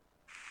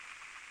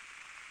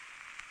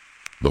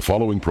The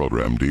following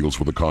program deals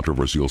with a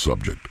controversial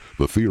subject.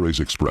 The theories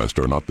expressed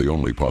are not the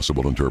only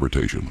possible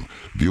interpretation.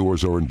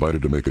 Viewers are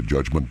invited to make a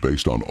judgment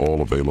based on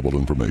all available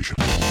information.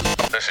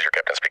 This is your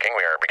captain speaking.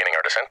 We are beginning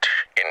our descent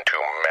into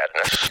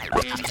madness.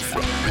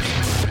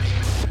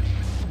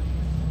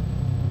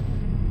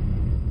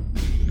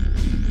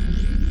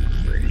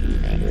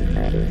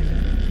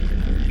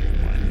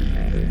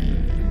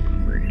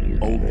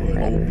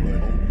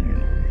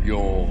 Open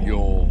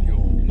your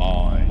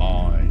mind.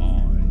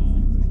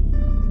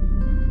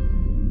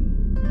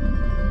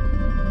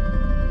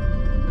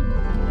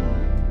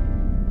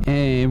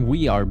 And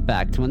we are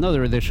back to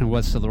another edition of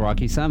West of the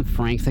Rockies. I'm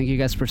Frank. Thank you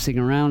guys for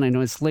sticking around. I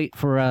know it's late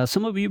for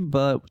some of you,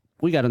 but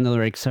we got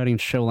another exciting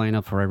show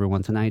lineup for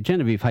everyone tonight.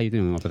 Genevieve, how you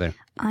doing over there?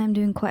 I'm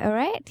doing quite all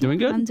right. Doing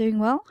good? I'm doing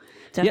well.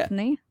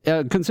 Definitely.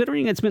 Yeah.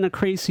 Considering it's been a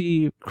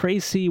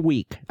crazy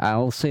week,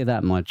 I'll say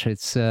that much.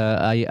 It's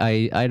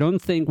I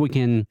don't think we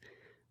can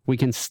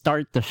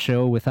start the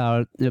show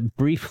without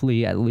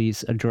briefly at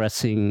least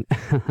addressing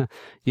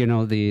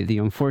the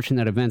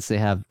unfortunate events that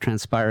have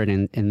transpired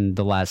in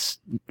the last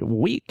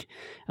week.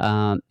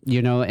 And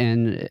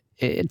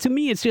to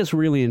me, it's just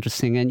really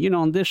interesting. And,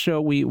 on this show,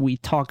 we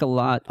talk a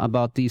lot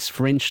about these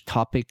fringe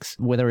topics,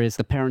 whether it's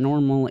the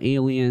paranormal,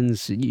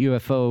 aliens,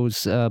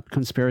 UFOs,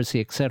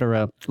 conspiracy,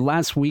 etc.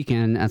 Last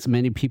weekend, as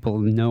many people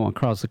know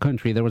across the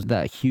country, there was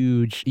that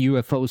huge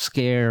UFO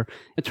scare.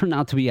 It turned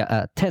out to be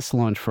a test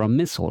launch for a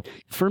missile.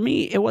 For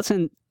me, it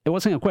wasn't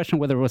a question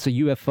whether it was a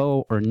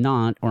UFO or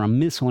not, or a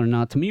missile or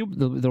not. To me,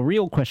 the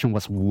real question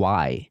was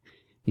why.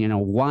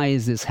 Why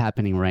is this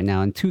happening right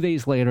now? And 2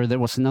 days later, there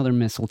was another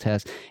missile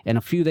test. And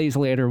a few days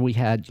later, we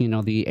had,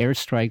 the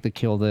airstrike that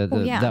killed that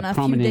and a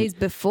prominent... few days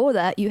before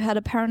that, you had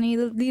apparently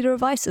the leader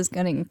of ISIS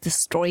getting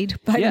destroyed.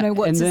 I don't know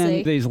what to say. And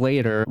then days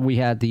later, we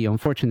had the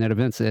unfortunate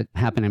events that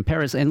happened in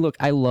Paris. And look,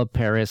 I love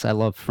Paris. I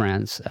love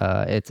France.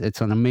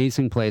 It's an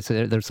amazing place.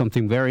 There's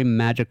something very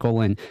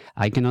magical, and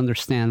I can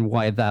understand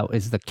why that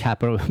is the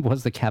capital,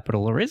 was the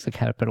capital, or is the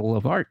capital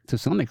of art to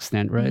some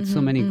extent, right?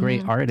 So many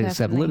great artists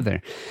have lived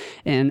there.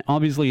 And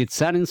obviously, it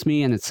saddens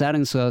me and it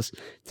saddens us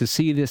to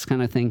see this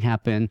kind of thing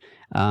happen.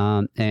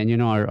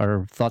 And,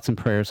 our thoughts and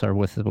prayers are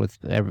with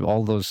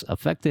all those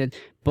affected.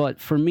 But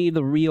for me,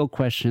 the real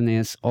question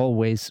is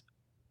always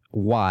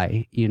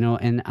why,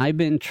 and I've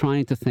been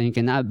trying to think,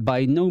 and I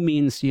by no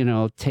means,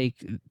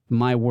 take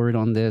my word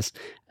on this.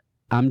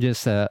 I'm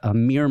just a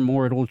mere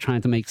mortal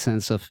trying to make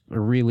sense of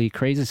really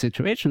crazy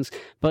situations.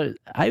 But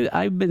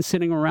I've been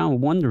sitting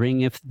around wondering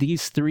if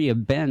these three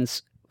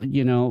events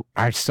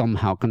are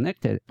somehow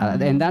connected.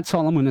 And that's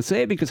all I'm going to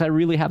say, because I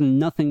really have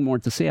nothing more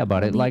to say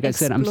about it. Like I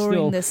said, I'm still...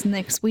 exploring this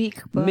next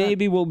week. But...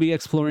 Maybe we'll be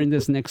exploring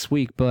this next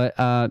week. But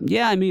I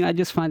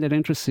just find it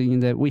interesting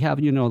that we have,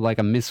 like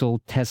a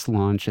missile test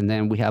launch, and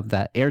then we have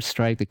that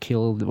airstrike that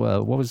killed,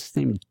 what was his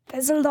name?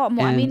 There's a lot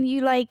more. And,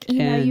 you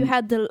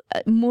had the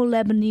more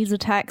Lebanese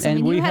attacks. I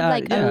mean, you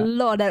had a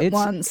lot at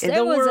once.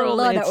 There was a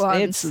lot at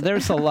once.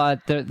 There's a lot.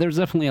 There's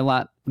definitely a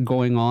lot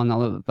going on,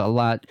 a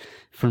lot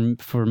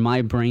for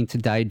my brain to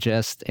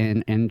digest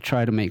and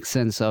try to make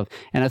sense of.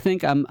 And I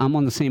think I'm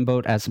on the same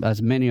boat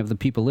as many of the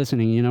people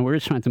listening. We're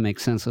just trying to make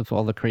sense of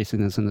all the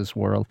craziness in this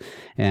world.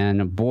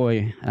 And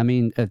boy,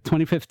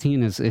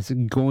 2015 is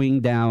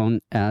going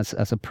down as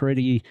a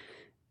pretty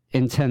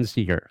intense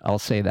year. I'll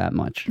say that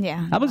much.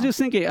 Yeah. I was just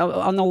thinking,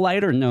 on a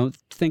lighter note,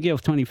 thinking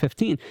of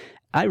 2015,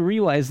 I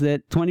realized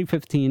that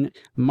 2015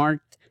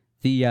 marked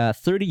the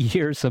 30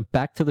 years of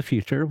Back to the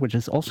Future, which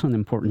is also an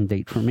important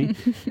date for me,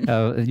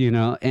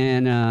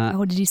 and...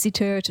 did you see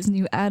Toyota's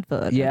new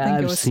advert? Yeah,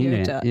 I've seen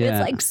it. Yeah. It's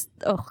like,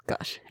 oh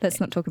gosh,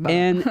 let's not talk about it.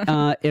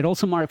 And it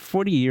also marked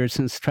 40 years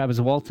since Travis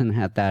Walton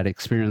had that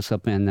experience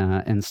up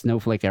in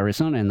Snowflake,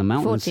 Arizona, in the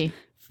mountains.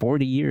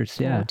 40 years,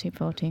 yeah.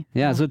 40.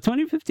 Yeah, so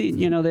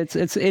 2015,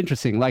 it's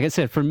interesting. Like I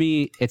said, for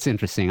me, it's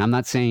interesting. I'm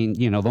not saying,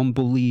 don't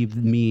believe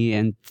me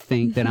and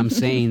think that I'm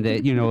saying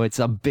that, it's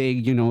a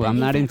big, I'm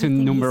not into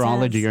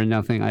numerology or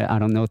nothing. I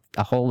don't know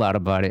a whole lot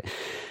about it.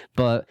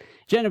 But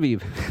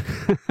Genevieve,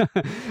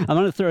 I'm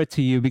going to throw it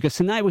to you, because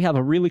tonight we have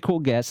a really cool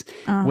guest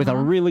with a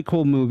really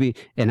cool movie,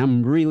 and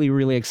I'm really,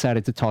 really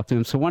excited to talk to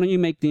him. So why don't you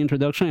make the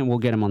introduction and we'll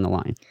get him on the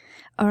line.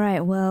 All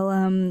right,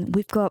 well,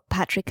 we've got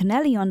Patrick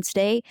Connelly on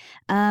today.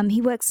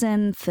 He works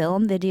in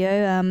film,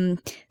 video,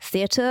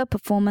 theater,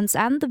 performance,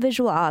 and the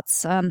visual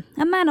arts. A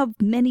man of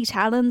many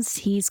talents.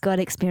 He's got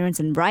experience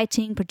in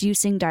writing,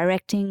 producing,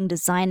 directing,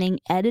 designing,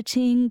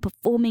 editing,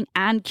 performing,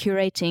 and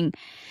curating.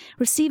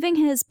 Receiving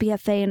his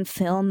BFA in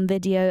film,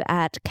 video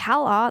at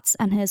Cal Arts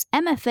and his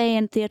MFA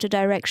in theater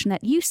direction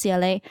at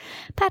UCLA,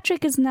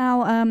 Patrick is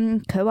now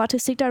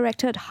co-artistic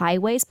director at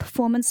Highways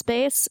Performance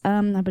Space.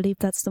 I believe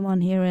that's the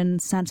one here in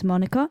Santa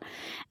Monica.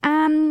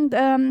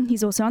 And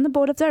he's also on the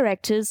board of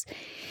directors.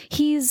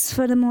 He's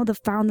furthermore the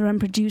founder and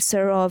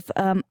producer of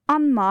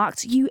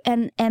Unmarked,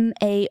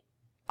 UNMA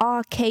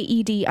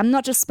RKED. I'm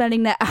not just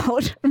spelling that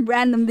out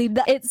randomly.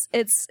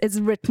 It's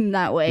written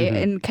that way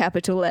in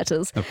capital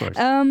letters. Of course.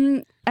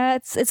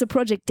 It's a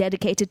project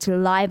dedicated to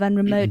live and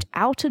remote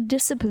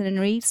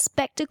outer-disciplinary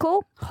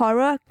spectacle,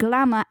 horror,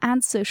 glamour,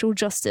 and social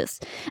justice.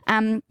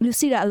 You'll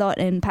see that a lot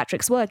in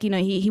Patrick's work. You know,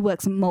 he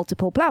works on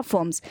multiple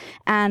platforms.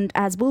 And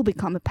as will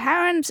become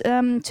apparent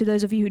to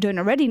those of you who don't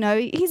already know,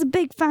 he's a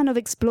big fan of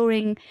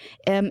exploring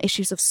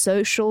issues of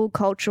social,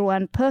 cultural,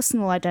 and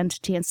personal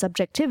identity and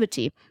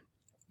subjectivity.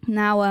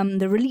 Now,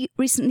 the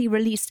recently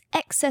released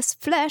Excess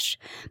Flesh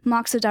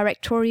marks a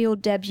directorial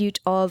debut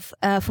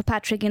for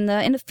Patrick in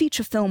the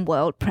feature film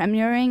world,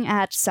 premiering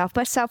at South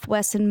by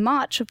Southwest in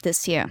March of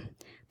this year.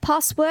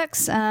 Past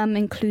works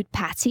include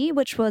Patty,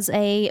 which was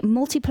a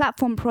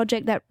multi-platform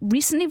project that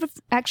recently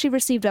actually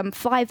received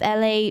 5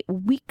 LA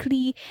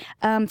Weekly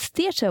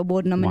Theatre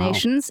Award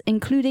nominations,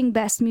 including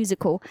Best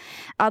Musical.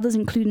 Others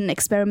include an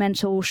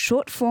experimental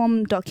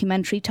short-form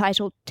documentary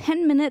titled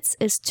 10 Minutes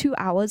is 2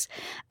 Hours,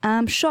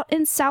 shot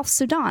in South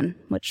Sudan,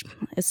 which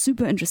is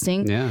super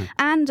interesting. Yeah.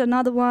 And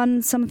another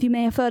one, some of you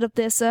may have heard of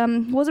this,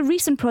 was a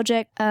recent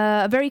project,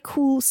 a very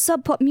cool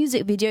sub-pop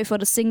music video for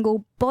the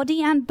single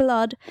Body and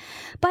Blood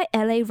by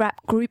LA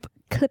rap group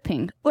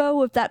Clipping. Well,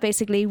 with that,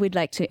 basically, we'd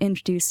like to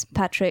introduce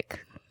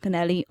Patrick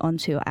Connelly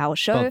onto our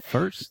show.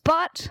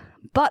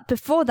 But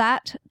before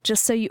that,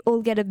 just so you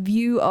all get a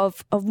view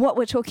of what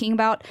we're talking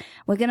about,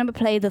 we're going to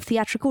play the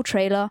theatrical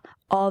trailer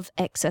of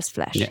Excess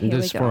Flesh. Yeah, and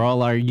this is for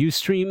all our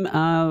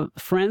Ustream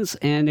friends.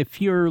 And if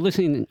you're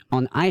listening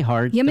on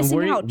iHeart, you're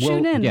missing out.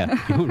 Tune in. Yeah,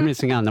 you're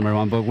missing out, number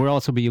one. But we'll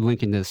also be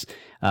linking this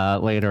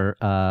later.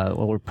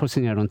 We're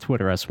posting it on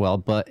Twitter as well.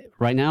 But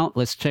right now,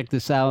 let's check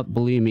this out.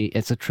 Believe me,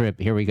 it's a trip.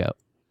 Here we go.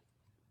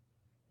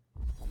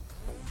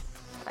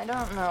 I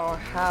don't know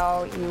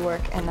how you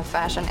work in the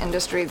fashion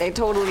industry. They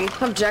totally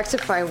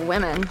objectify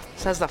women,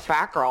 says the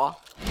fat girl.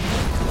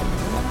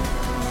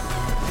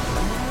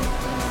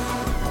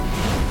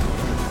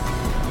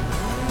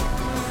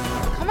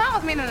 Come out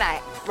with me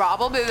tonight.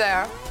 Rob will be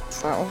there.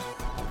 So?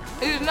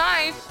 He's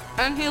nice,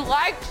 and he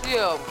likes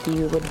you.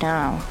 You would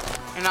know.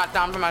 You're not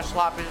down for my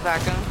sloppy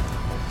second?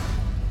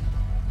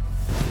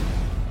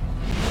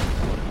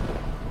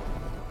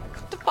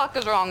 What the fuck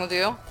is wrong with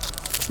you?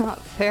 It's not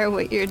fair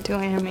what you're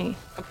doing to me.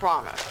 I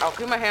promise. I'll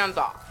keep my hands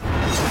off.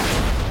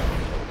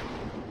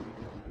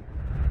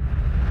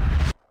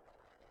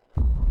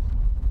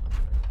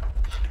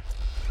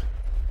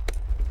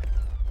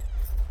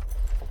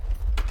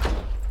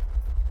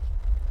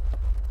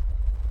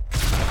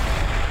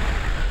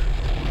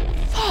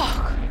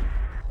 Fuck!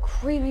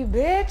 Creepy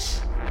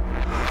bitch.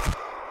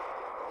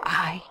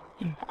 I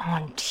am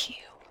on to you.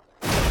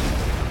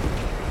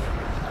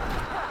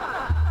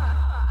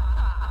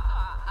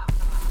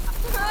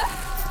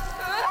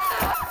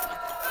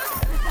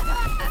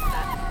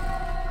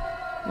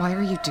 Why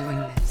are you doing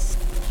this?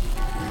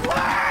 What?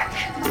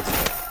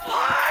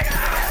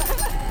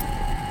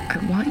 I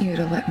want you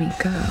to let me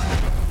go.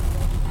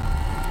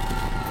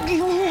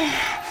 You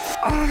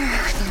are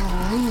the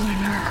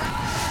ruiner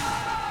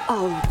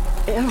of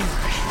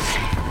everything.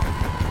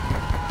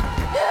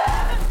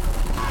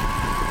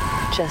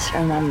 Just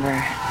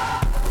remember,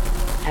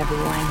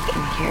 everyone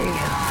can hear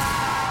you,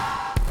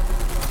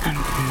 and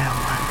no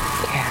one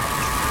cares.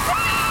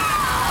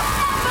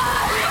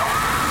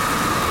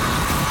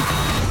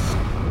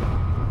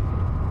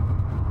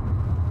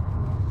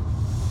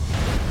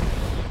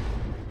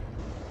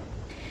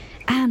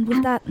 And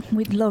with that,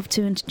 we'd love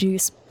to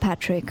introduce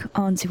Patrick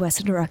onto West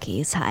of the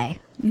Rockies. Hi.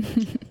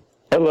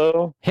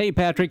 Hello. Hey,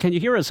 Patrick, can you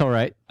hear us all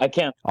right? I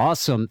can.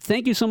 Awesome.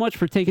 Thank you so much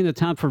for taking the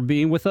time for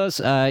being with us.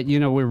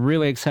 We're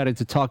really excited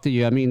to talk to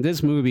you. I mean,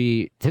 this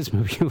movie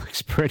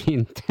looks pretty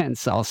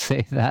intense. I'll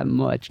say that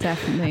much.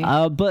 Definitely.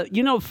 But,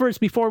 first,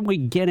 before we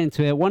get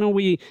into it, why don't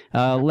we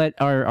let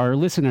our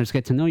listeners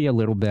get to know you a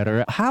little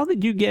better? How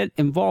did you get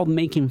involved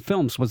making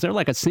films? Was there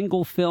like a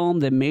single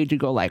film that made you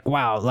go like,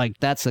 wow, like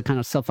that's the kind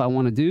of stuff I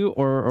want to do?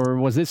 Or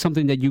was this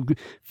something that you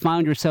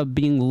found yourself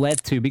being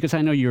led to? Because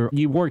I know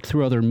you work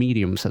through other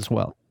mediums as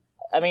well.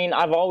 I mean,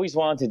 I've always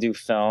wanted to do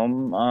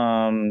film.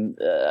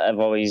 I've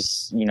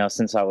always,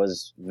 since I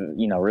was,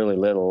 really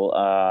little.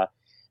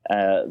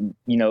 For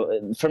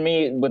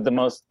me, with the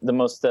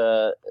most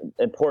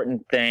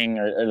important thing,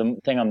 or the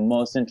thing I'm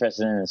most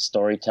interested in, is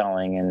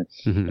storytelling,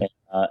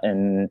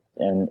 and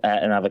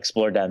I've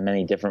explored that in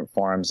many different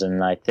forms.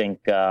 And I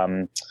think,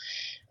 the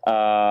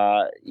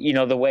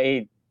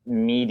way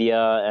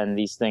media and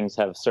these things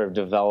have sort of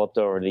developed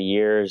over the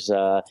years,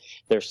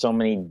 there's so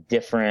many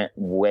different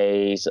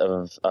ways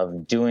of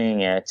doing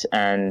it,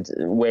 and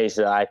ways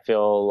that I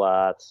feel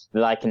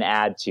that I can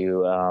add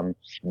to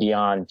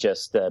beyond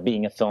just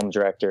being a film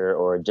director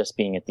or just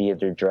being a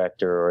theater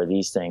director or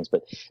these things,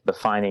 but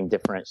finding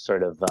different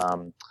sort of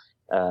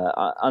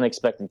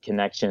unexpected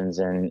connections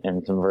and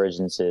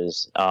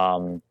convergences.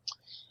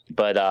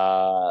 But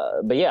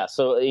yeah,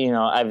 so,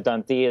 I've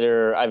done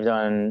theater, I've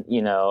done,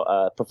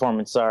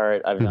 performance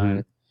art, I've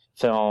done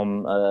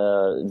film,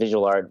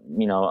 visual art,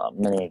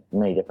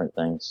 many different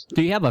things.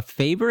 Do you have a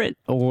favorite,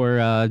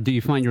 or do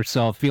you find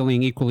yourself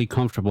feeling equally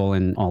comfortable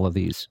in all of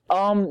these?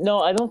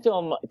 No, I don't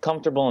feel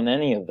comfortable in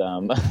any of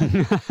them.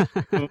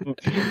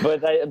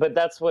 but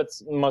that's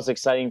what's most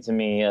exciting to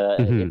me.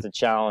 It's a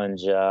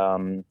challenge. I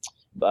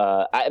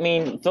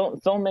mean,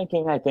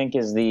 filmmaking, I think,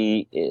 is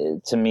the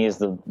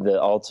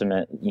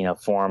ultimate,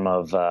 form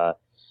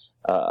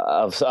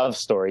of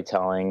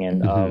storytelling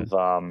and of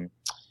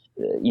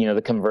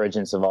the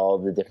convergence of all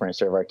of the different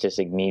sort of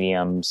artistic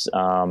mediums.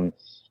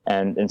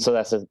 And so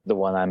that's the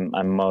one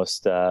I'm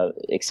most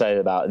excited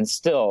about. And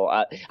still,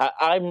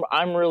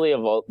 I'm really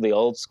of the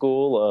old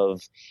school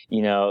of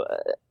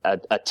a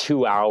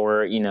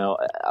 2-hour,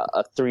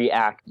 a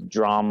 3-act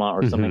drama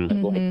or something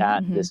like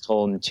that that's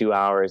told in 2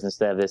 hours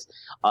instead of this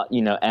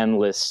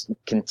endless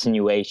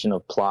continuation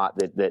of plot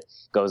that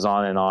goes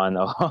on and on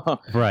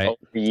right. over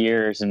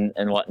years and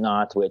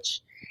whatnot,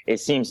 which it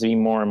seems to be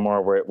more and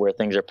more where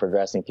things are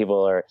progressing.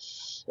 People are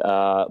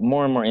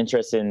more and more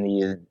interested in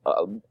these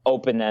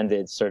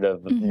open-ended sort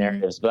of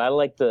narratives, but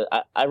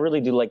I really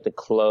do like the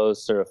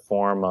closed sort of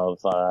form of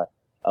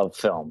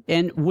film.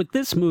 And with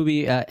this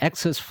movie,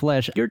 Excess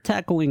Flesh, you're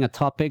tackling a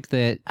topic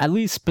that, at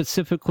least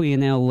specifically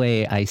in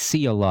LA, I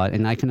see a lot,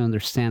 and I can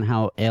understand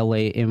how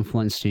LA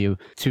influenced you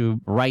to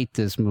write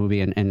this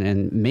movie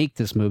and make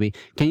this movie.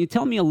 Can you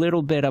tell me a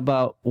little bit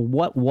about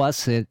what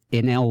was it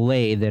in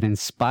LA that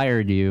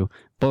inspired you,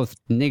 both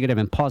negative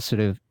and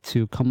positive,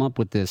 to come up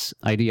with this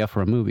idea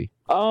for a movie?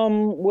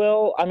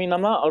 Well, I mean,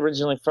 I'm not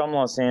originally from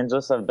Los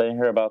Angeles. I've been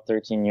here about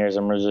 13 years.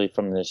 I'm originally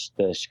from the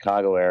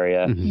Chicago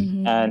area.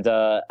 And,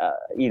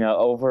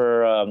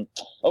 over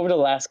the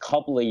last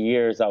couple of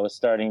years, I was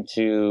starting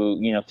to,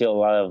 feel a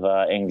lot of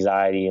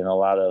anxiety and a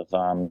lot of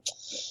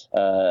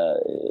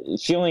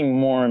feeling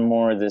more and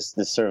more this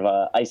sort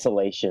of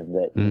isolation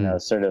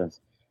that, sort of,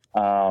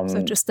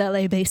 so just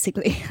LA,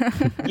 basically.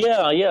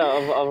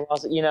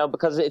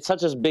 Because it's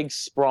such a big,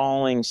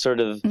 sprawling sort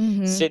of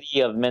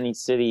city of many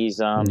cities.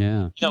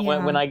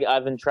 When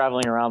I've been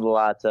traveling around a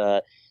lot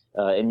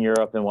in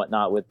Europe and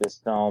whatnot with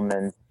this film,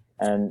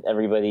 and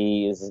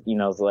everybody is,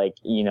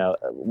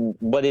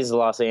 what is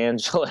Los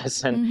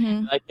Angeles?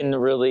 And I can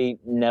really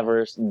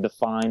never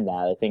define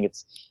that. I think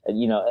it's,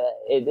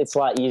 it's a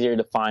lot easier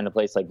to find a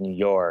place like New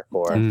York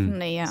or,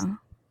 definitely,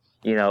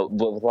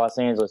 but with Los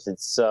Angeles,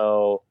 it's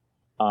so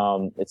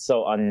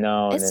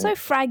unknown. It's so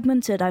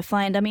fragmented, I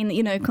find. I mean,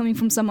 coming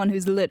from someone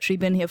who's literally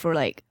been here for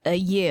like a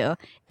year,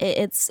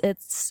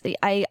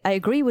 I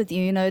agree with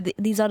you.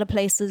 These other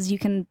places, you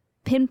can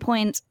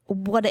pinpoint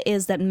what it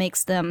is that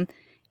makes them,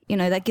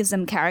 that gives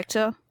them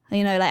character.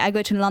 Like I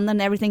go to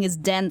London, everything is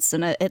dense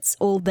and it's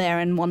all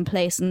there in one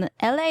place. And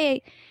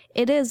LA,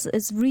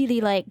 it's really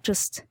like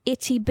just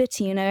itty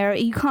bitty,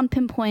 you can't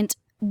pinpoint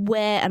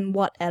where and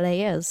what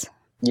LA is.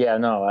 Yeah,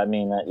 no, I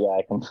mean,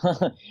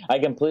 I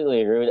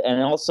completely agree with it.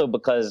 And also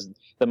because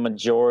the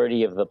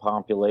majority of the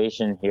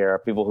population here are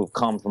people who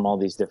come from all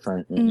these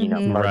different, parts of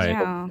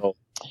the world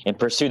in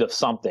pursuit of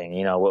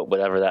something,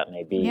 whatever that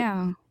may be.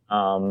 Yeah.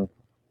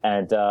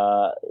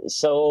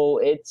 So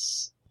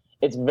it's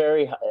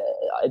very,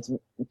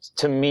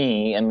 to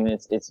me, I mean,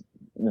 it's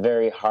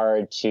very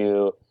hard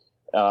to,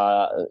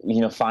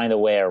 find a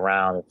way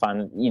around,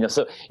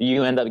 so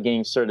you end up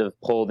getting sort of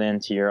pulled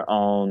into your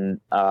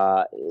own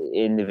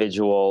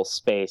individual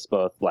space,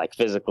 both like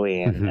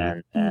physically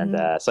and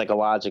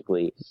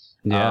psychologically.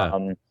 Yeah.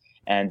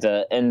 And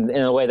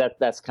in a way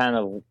that's kind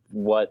of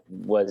what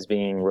was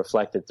being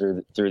reflected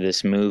through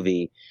this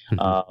movie,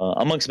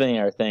 amongst many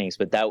other things.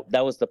 But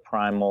that was the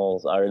prime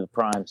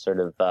sort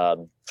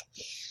of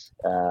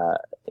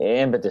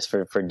impetus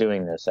for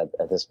doing this at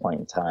this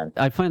point in time.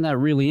 I find that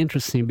really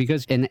interesting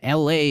because in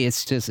LA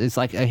it's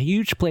like a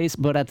huge place,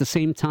 but at the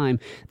same time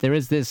there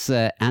is this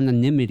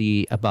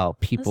anonymity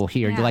about people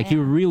here.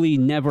 You really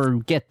never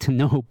get to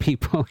know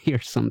people here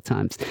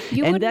sometimes.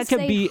 You wouldn't that could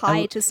say be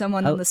hi to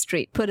someone on the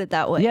street, put it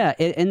that way. Yeah,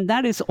 and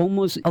that is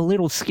almost a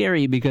little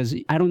scary because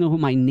I don't know who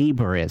my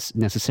neighbor is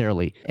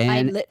necessarily. And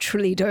I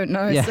literally don't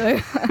know. So.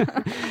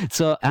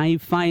 So I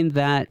find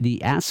that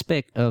the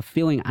aspect of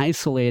feeling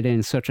isolated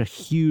in such a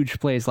huge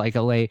place like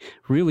LA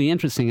really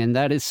interesting, and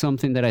that is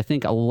something that I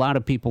think a lot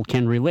of people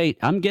can relate.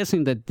 I'm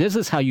guessing that this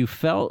is how you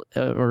felt,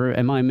 or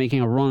am I making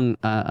a wrong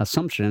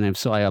assumption? And if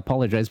so, I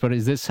apologize, but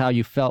is this how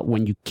you felt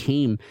when you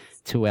came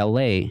to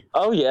LA?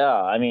 Oh yeah,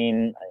 I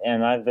mean,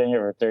 and I've been here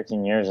for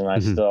 13 years and I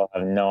still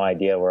have no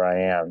idea where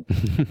I am.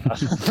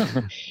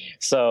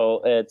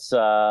 So it's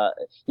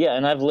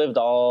and I've lived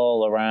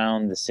all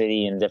around the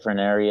city in different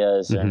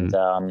areas,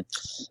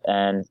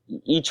 and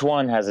each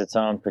one has its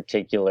own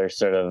particular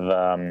sort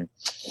of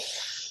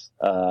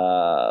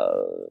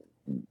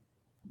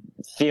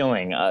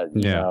feeling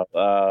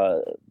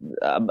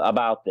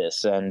about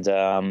this, and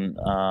and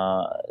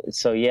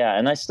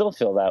I still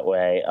feel that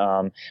way,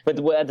 but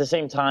at the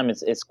same time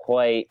it's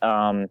quite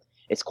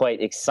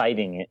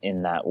exciting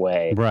in that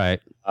way, right?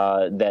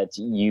 That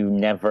you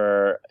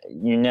never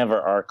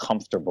are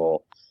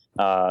comfortable,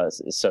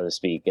 so to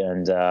speak,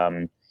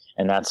 and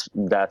that's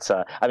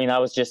I mean, I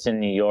was just in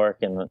New York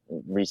and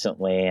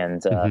recently,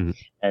 and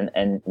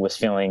was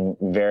feeling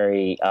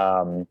very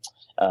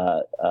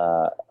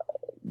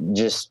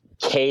just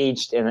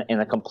caged in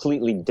a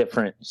completely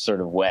different sort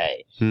of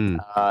way.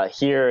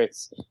 Here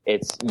it's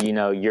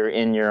you're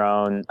in your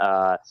own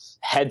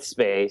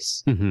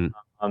headspace,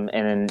 and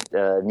in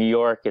New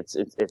York it's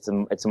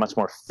a much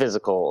more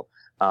physical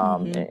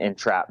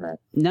entrapment.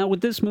 Now,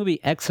 with this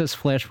movie, Excess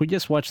Flesh, we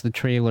just watched the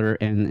trailer,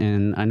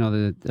 and I know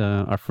that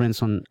our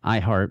friends on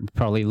iHeart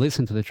probably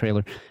listened to the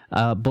trailer,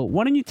 but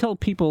why don't you tell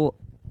people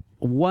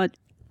what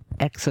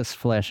Excess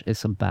Flesh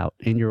is about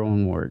in your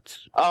own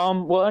words?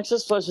 Well,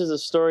 Excess Flesh is a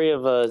story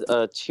of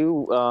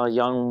two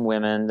young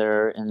women.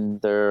 They're in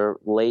their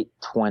late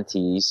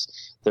 20s.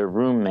 They're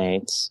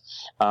roommates,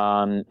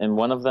 and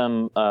one of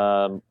them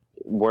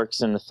works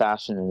in the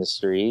fashion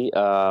industry,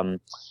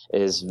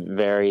 is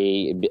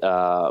very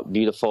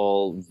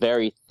beautiful,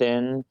 very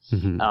thin,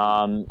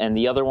 and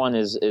the other one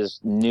is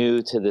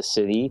new to the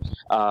city.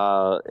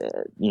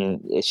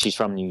 She's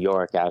from New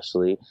York,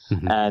 actually,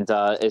 and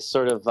is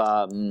sort of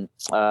an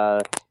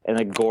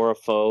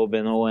agoraphobe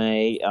in a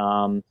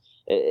way.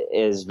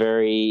 Is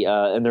very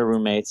and they're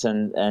roommates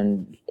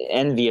and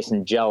envious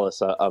and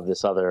jealous of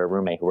this other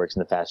roommate who works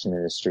in the fashion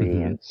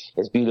industry and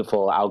is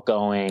beautiful,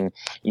 outgoing,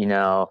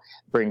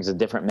 brings a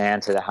different man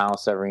to the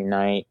house every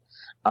night,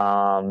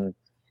 and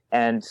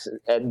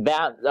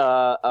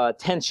that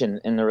tension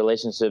in the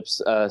relationships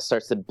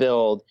starts to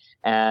build,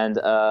 and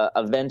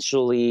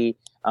eventually,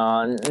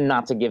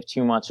 not to give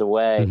too much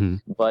away,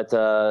 but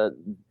the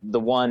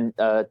one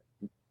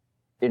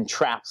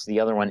entraps the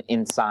other one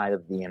inside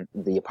of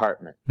the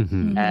apartment,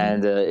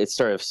 and it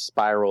sort of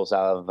spirals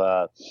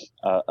out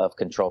of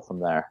control from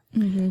there.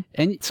 And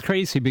it's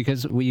crazy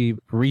because we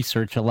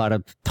research a lot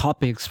of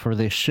topics for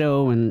this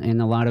show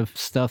and a lot of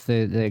stuff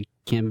that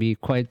can be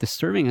quite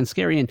disturbing and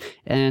scary.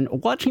 And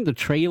watching the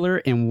trailer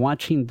and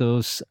watching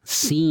those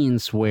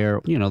scenes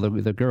where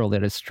the girl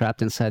that is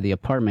trapped inside the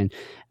apartment,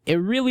 it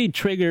really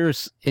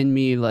triggers in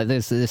me like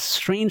this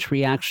strange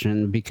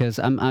reaction, because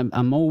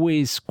I'm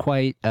always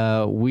quite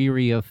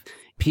weary of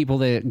people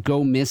that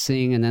go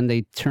missing and then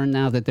they turn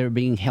out that they're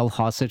being held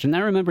hostage. And I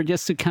remember,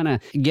 just to kind of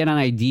get an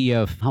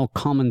idea of how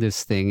common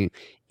this thing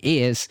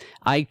is,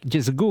 I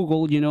just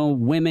Googled,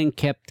 women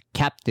kept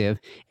captive,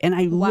 and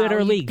I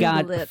literally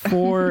got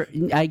four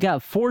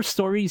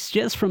stories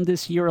just from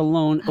this year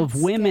alone. That's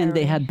of women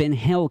that had been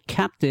held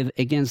captive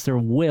against their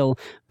will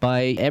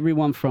by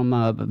everyone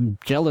from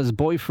jealous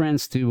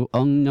boyfriends to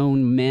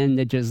unknown men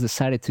that just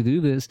decided to do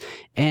this.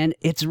 And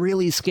it's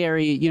really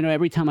scary,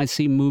 every time I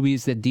see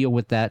movies that deal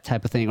with that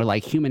type of thing, or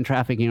like human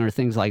trafficking or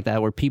things like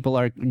that, where people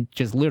are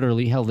just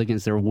literally held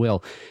against their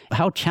will.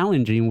 How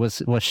challenging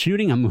was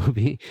shooting a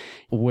movie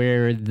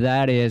where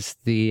that is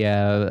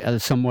the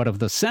somewhat of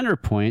the center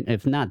point,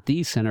 if not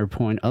the center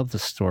point of the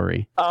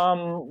story?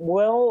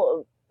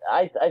 Well,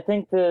 I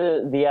think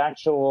the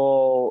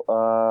actual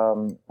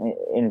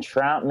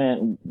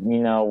entrapment,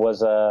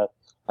 was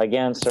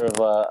again sort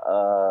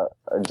of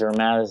a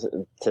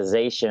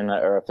dramatization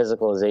or a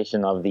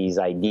physicalization of these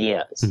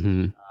ideas.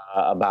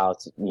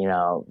 About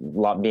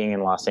being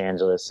in Los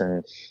Angeles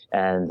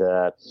and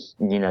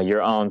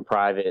your own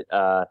private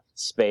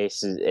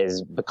space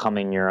is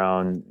becoming your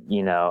own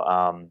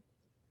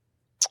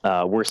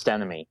worst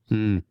enemy,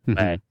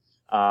 right?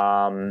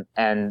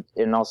 And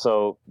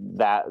also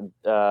that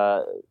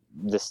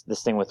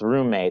this thing with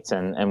roommates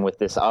and with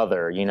this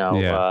other,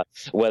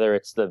 whether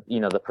it's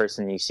the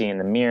person you see in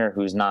the mirror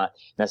who's not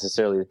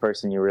necessarily the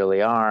person you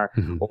really are,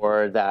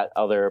 or that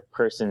other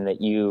person that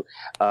you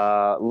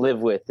live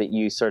with that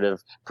you sort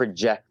of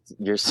project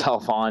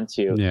yourself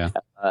onto.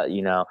 I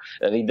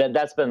mean,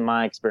 that's been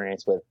my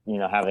experience with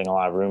having a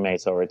lot of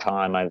roommates over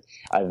time.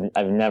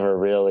 I've never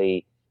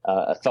really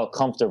felt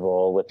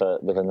comfortable with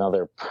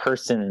another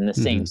person in the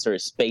same sort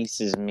of space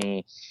as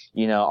me.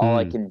 All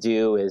I can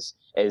do is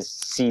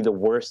see the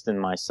worst in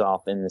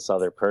myself in this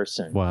other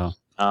person. Wow.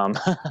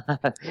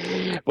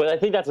 But I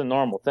think that's a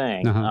normal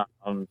thing.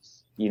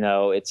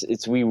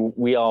 It's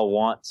we all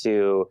want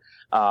to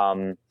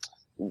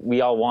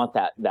we all want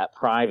that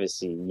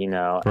privacy,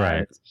 right?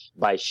 And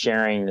by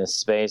sharing this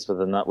space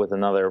with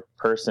another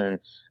person,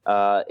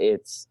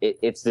 it's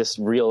this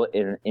real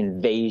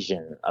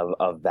invasion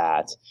of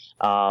that.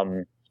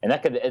 And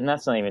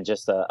that's not even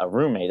just a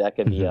roommate. That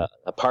could be a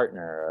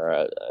partner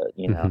or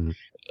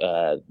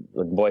a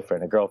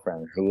boyfriend, a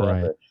girlfriend,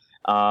 whoever.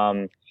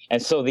 And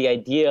so the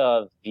idea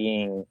of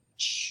being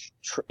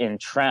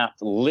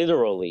entrapped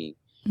literally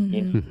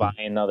by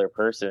another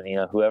person,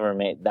 whoever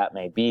that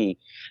may be,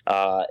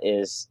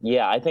 is,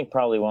 I think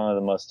probably one of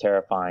the most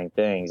terrifying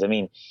things. I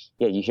mean,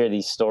 you hear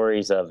these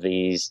stories of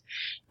these,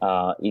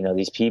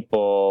 these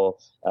people,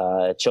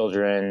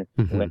 children,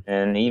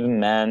 women, even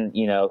men,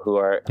 who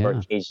are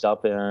caged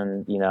up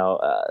in,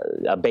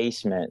 a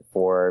basement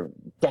for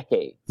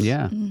decades.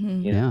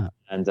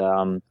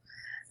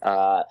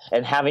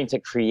 And having to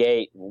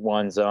create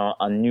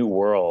a new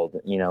world,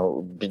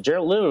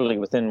 literally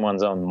within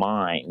one's own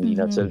mind,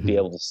 to be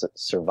able to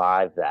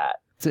survive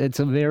that. It's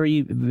a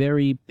very,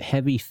 very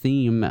heavy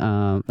theme,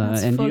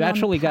 and you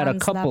actually got a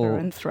couple.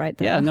 Right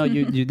there. Yeah, no,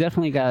 you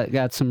definitely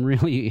got some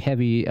really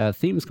heavy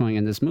themes going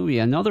in this movie.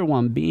 Another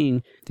one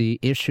being the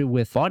issue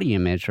with body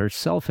image or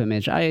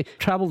self-image. I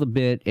traveled a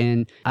bit,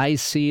 and I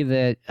see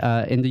that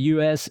in the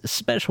U.S.,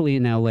 especially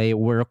in L.A.,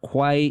 we're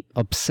quite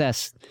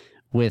obsessed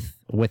with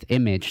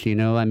image, you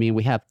know. I mean,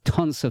 we have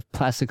tons of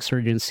plastic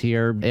surgeons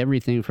here,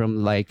 everything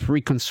from like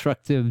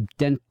reconstructive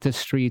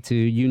dentistry to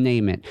you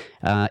name it.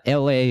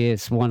 LA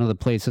is one of the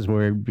places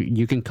where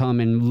you can come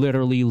and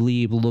literally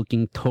leave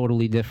looking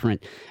totally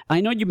different.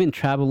 I know you've been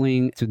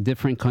traveling to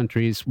different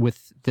countries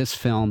with this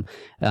film,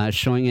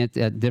 showing it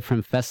at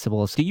different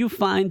festivals. Do you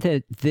find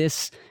that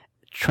this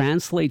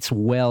translates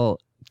well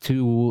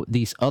to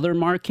these other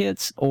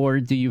markets, or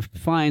do you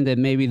find that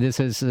maybe this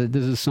is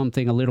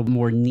something a little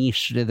more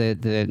niche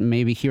that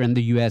maybe here in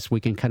the U.S. we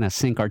can kind of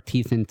sink our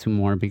teeth into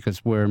more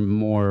because we're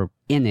more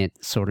in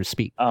it, so to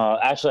speak?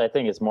 Actually, I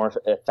think it's more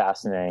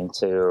fascinating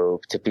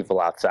to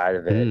people outside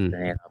of it, you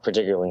know,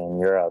 particularly in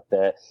Europe.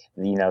 That,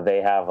 you know,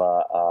 they have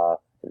I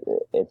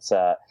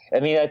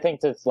mean, I think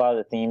that a lot of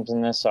the themes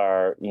in this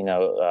are, you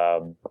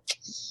know,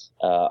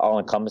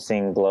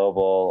 all-encompassing,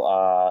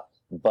 global.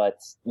 But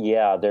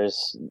yeah,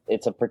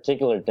 it's a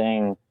particular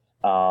thing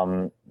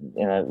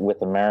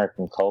with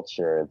American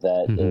culture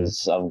that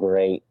is of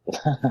great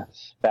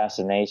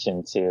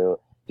fascination to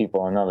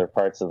people in other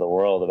parts of the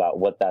world about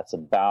what that's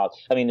about.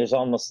 I mean, there's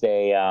almost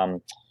a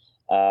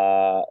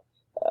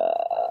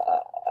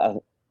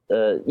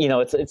you know,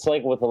 it's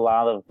like with a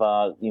lot of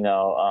you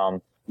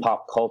know,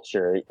 pop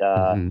culture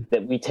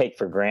that we take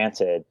for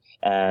granted,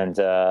 and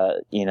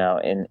you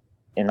know, in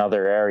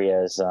other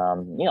areas,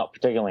 you know,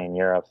 particularly in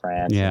Europe,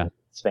 France, and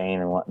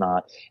Spain and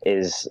whatnot,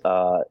 is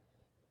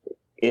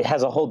it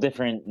has a whole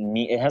different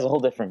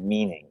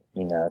meaning,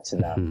 you know, to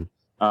them.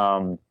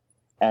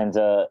 And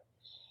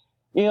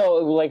you know,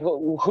 like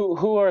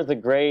who are the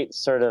great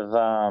sort of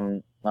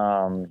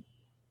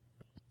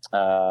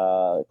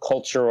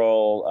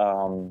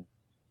cultural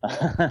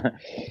I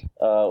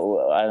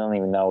don't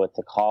even know what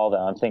to call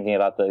them. I'm thinking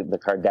about the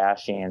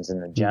Kardashians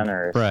and the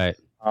Jenners, right?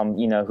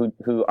 You know,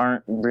 who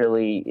aren't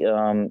really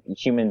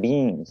human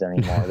beings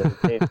anymore.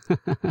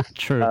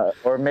 True.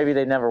 Or maybe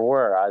they never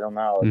were. I don't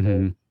know.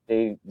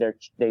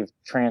 They've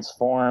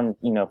transformed,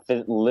 you know,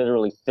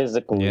 literally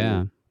physically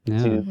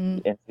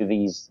into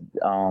these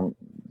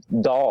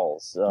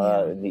dolls.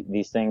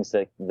 These things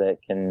that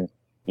can,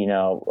 you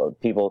know,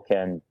 people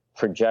can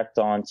project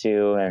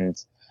onto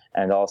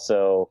and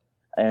also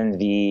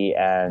envy,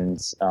 and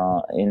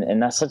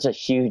that's such a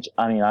huge.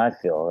 I mean, I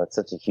feel that's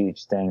such a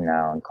huge thing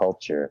now in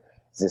culture.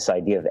 This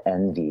idea of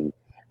envy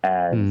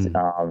and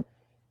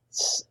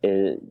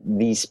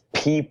these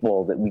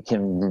people that we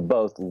can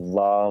both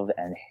love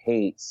and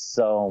hate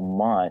so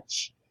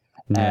much,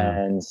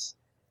 and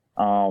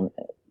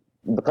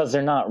because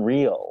they're not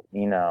real,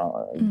 you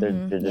know,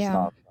 they're just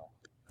not real.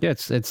 Yeah,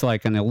 it's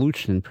like an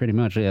illusion, pretty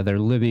much. Yeah, they're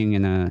living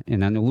in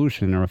an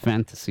illusion or a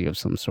fantasy of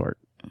some sort.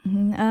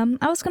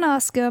 I was going to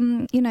ask,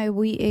 you know,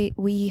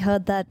 we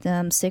heard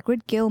that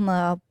Sigrid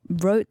Gilmer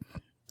wrote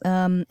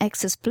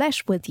Excess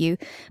Flesh with you,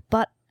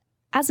 but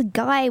as a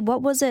guy,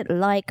 what was it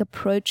like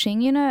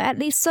approaching, you know, at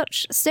least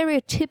such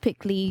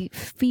stereotypically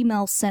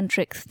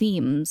female-centric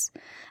themes?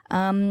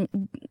 Do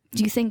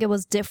you think it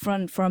was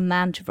different for a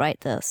man to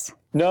write this?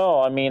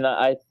 No, I mean,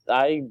 I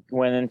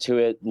went into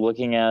it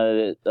looking at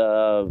it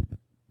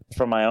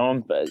from my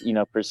own, you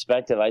know,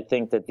 perspective. I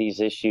think that these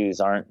issues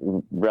aren't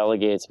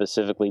relegated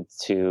specifically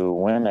to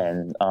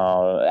women.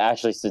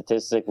 Actually,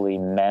 statistically,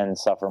 men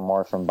suffer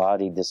more from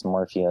body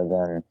dysmorphia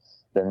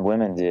than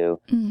women do.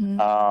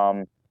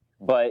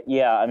 But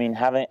yeah, I mean,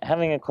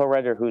 having a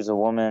co-writer who's a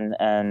woman,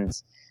 and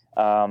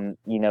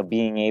you know,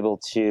 being able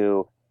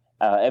to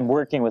and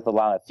working with a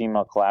lot of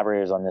female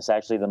collaborators on this.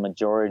 Actually, the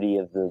majority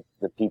of the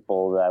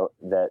people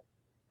that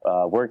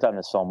worked on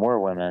this film were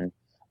women.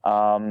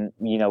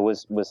 You know,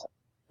 was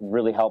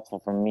really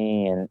helpful for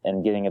me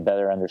in getting a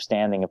better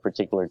understanding of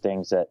particular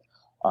things that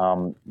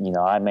you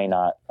know, I may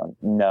not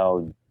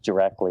know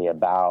directly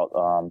about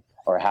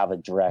or have a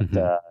direct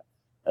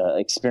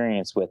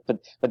experience with, but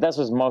that's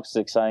what's most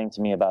exciting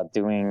to me about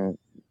doing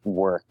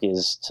work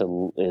is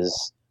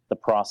the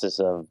process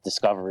of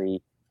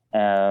discovery,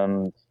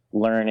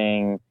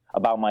 learning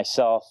about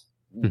myself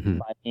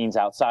by means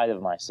outside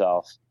of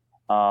myself.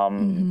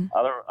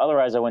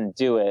 Otherwise I wouldn't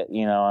do it.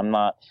 You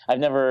know, I've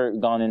never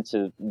gone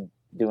into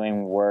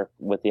doing work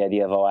with the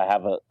idea of, I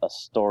have a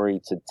story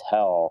to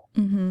tell,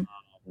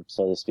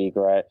 so to speak,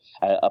 or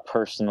a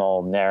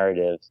personal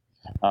narrative.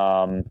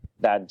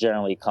 That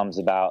generally comes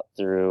about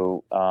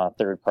through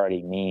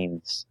third-party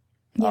means.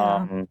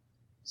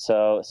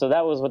 So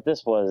that was what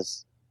this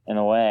was in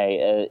a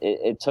way.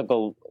 It took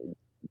a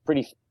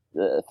pretty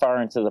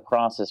far into the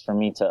process for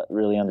me to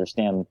really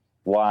understand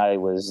why I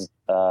was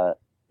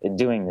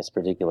doing this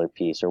particular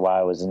piece or why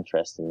I was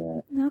interested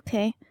in it.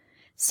 Okay.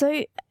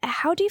 So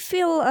how do you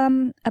feel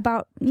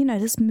about,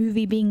 this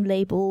movie being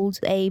labeled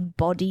a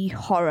body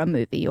horror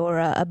movie or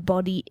a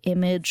body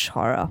image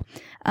horror?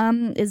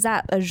 Is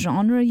that a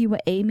genre you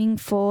were aiming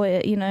for?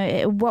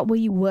 What were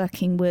you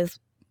working with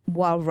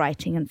while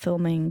writing and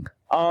filming?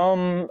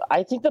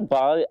 I think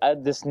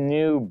this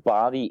new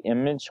body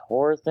image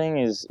horror thing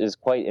is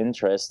quite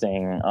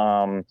interesting.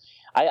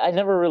 I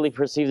never really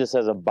perceived this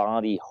as a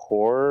body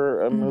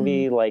horror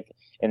movie,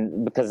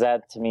 because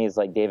that to me is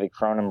like David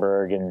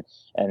Cronenberg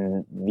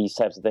and these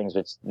types of things,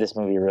 which this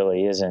movie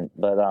really isn't.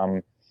 But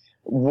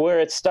where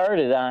it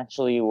started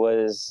actually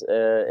was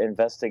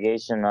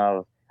investigation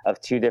of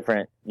two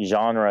different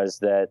genres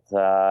that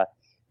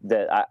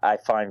I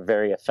find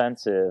very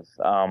offensive.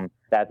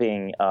 That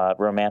being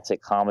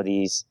romantic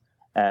comedies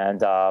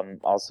and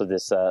also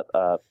this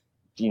quote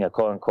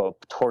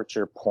unquote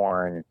torture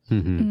porn.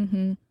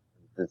 Mm-hmm.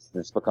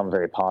 That's become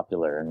very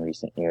popular in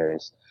recent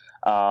years.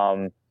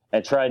 And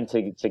trying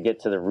to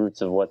get to the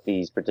roots of what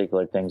these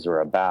particular things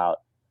were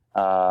about.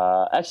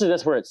 Actually,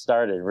 that's where it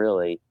started,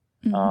 really.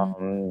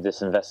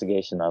 This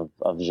investigation of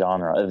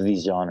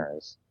these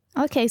genres.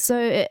 Okay,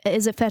 so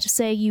is it fair to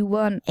say you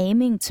weren't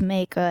aiming to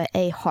make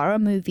a horror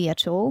movie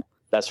at all?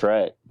 That's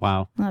right.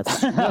 Wow.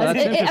 That's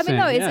interesting.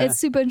 It's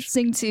super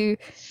interesting to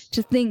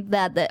think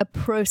that a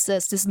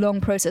process, this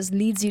long process,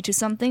 leads you to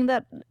something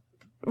that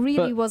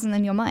really wasn't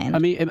in your mind. I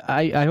mean,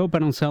 I hope I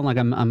don't sound like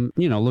I'm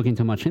looking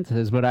too much into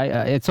this, but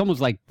it's almost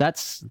like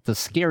that's the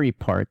scary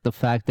part, the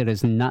fact that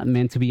it's not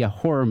meant to be a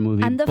horror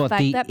movie, and the but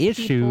fact the that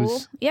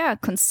issues, people,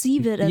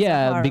 conceive it as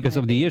a horror because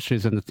movie. of the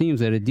issues and the themes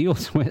that it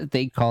deals with,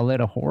 they call it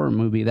a horror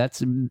movie.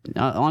 That's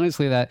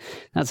honestly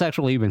that's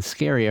actually even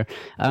scarier.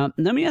 Let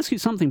me ask you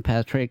something,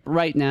 Patrick.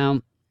 Right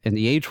now, in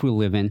the age we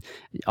live in,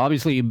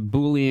 obviously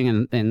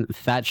bullying and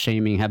fat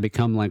shaming have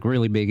become like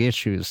really big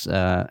issues.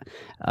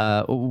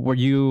 Were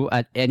you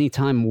at any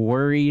time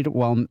worried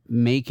while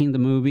making the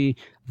movie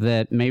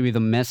that maybe the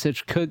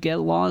message could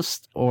get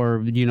lost,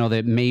 or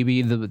that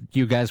maybe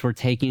you guys were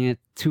taking it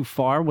too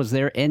far? Was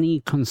there any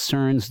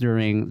concerns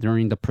during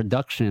the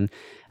production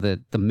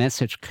that the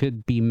message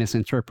could be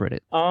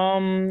misinterpreted?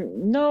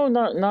 No,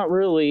 not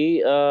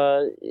really.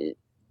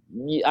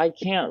 I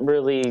can't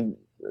really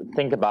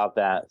think about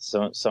that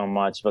so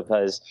much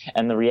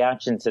and the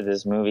reaction to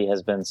this movie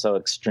has been so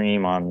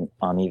extreme on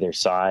either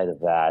side of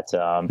that,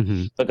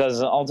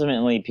 because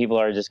ultimately people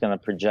are just going to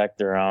project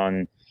their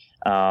own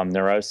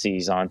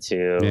neuroses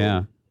onto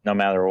no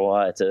matter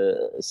what.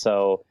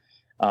 So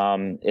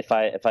if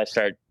I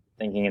start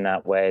thinking in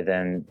that way,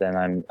 then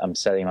I'm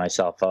setting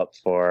myself up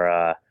for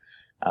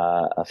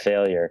a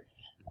failure.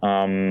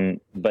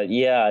 But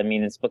yeah, I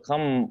mean, it's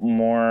become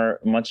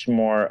much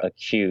more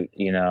acute,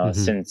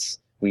 since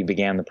we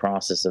began the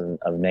process of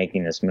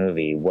making this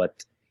movie.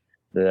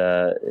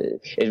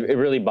 It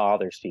really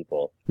bothers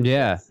people.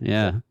 Yeah.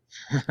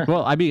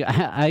 Well, I mean,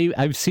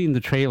 I've seen the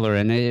trailer,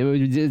 and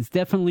it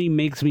definitely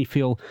makes me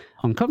feel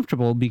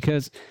uncomfortable,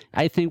 because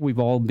I think we've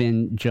all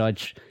been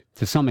judged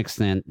to some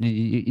extent,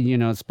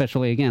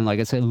 especially, again,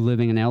 like I said,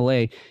 living in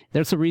LA.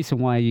 There's a reason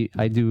why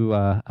I do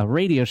a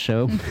radio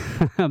show,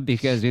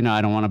 because,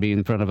 I don't want to be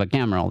in front of a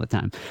camera all the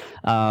time.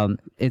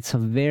 It's a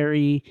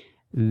very,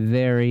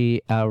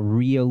 very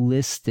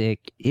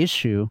realistic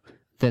issue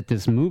that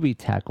this movie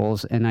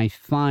tackles, and I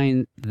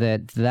find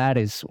that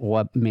is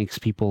what makes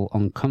people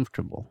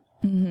uncomfortable.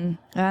 Mm-hmm.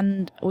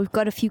 And we've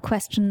got a few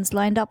questions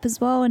lined up as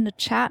well in the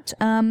chat.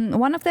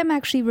 One of them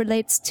actually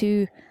relates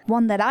to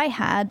one that I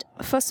had.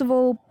 First of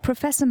all,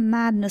 Professor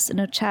Madness in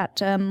the chat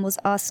was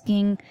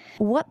asking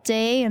what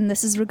day, and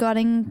this is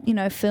regarding,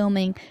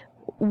 filming,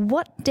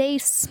 what day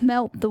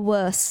smelt the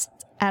worst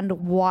and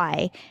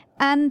why?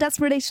 And that's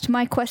related to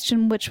my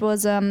question, which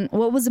was,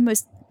 what was the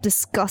most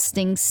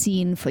disgusting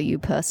scene for you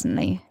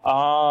personally?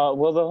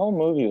 Well, the whole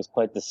movie was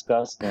quite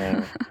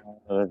disgusting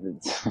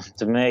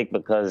to make,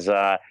 because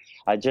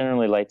I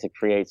generally like to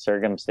create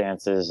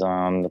circumstances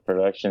on the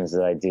productions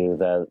that I do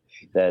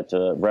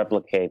that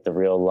replicate the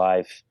real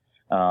life,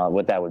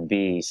 what that would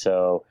be.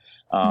 So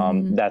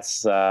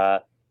that's,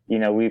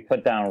 we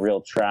put down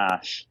real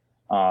trash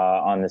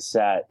on the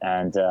set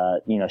and,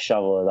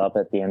 shovel it up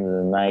at the end of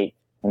the night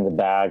in the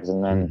bags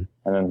and then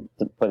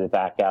put it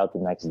back out the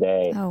next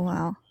day. Oh,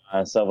 wow.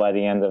 So by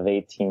the end of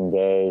 18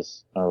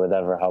 days or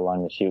whatever, how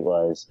long the shoot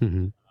was,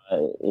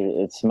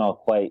 it smelled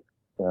quite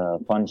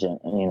pungent,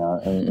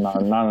 and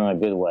not in a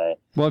good way.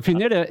 Well, if you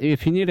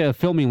need a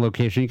filming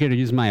location, you could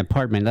use my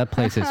apartment. That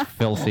place is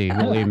filthy.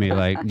 Believe me, you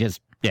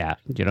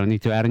don't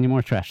need to add any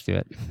more trash to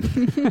it.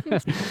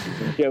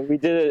 Yeah, we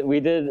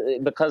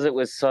did because it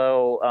was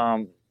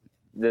so.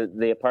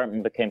 The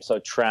apartment became so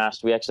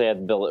trashed. We actually had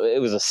to build it. It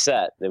was a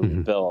set that we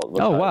built.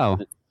 Oh, wow.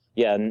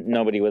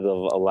 nobody would have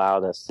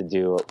allowed us to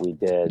do what we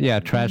did. Yeah,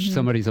 trash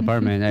somebody's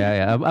apartment.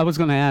 I was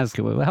going to ask,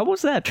 how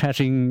was that,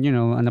 trashing,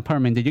 an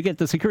apartment? Did you get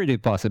the security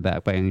deposit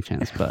back by any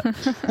chance? But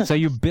so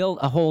you built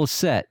a whole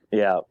set.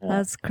 Yeah.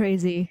 That's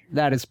crazy.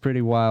 That is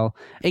pretty wild.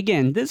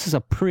 Again, this is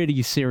a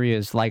pretty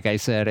serious, like I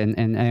said,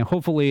 and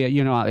hopefully,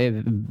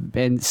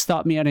 and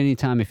stop me at any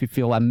time if you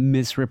feel I'm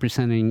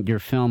misrepresenting your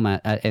film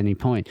at any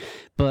point.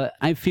 But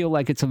I feel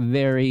like it's a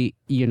very,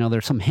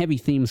 there's some heavy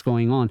themes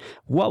going on.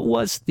 What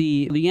was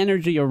the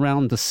energy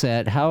around the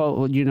set? How,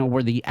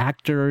 were the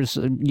actors,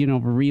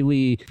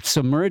 really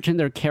submerged in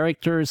their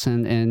characters?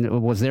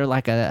 And was there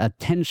like a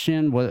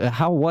tension?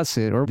 How was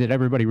it? Or did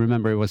everybody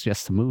remember it was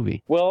just a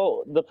movie?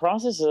 Well, the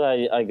process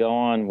that I go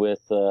on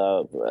with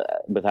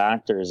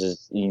actors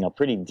is,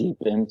 pretty deep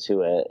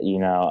into it,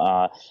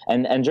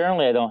 and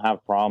generally I don't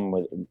have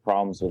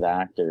problems with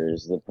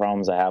actors. The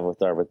problems I have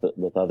with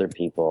other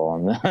people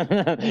on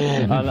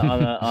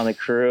the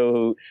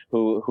crew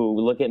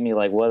who look at me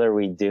like, what are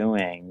we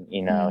doing,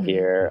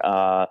 here,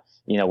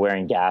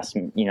 wearing gas,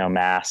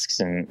 masks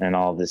and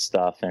all this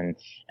stuff. And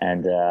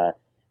the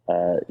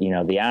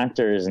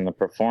actors and the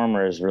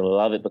performers really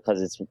love it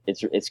because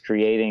it's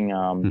creating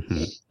a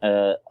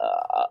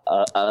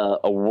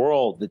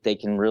world that they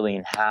can really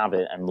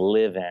inhabit and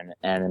live in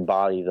and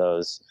embody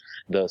those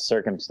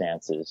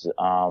circumstances.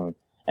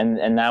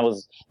 And that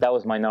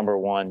was my number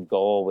one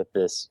goal with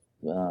this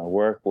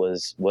work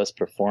was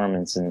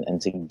performance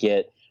and to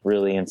get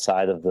really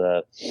inside of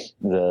the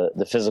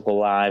physical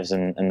lives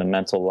and the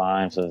mental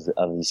lives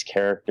of these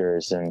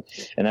characters, and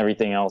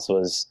everything else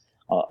was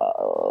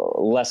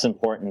less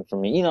important for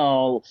me. A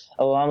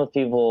lot of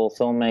people,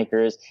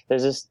 filmmakers,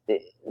 there's just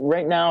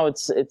right now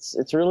it's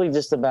really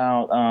just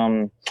about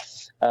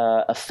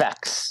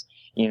effects,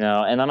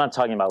 and I'm not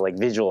talking about like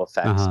visual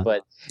effects,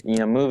 but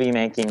movie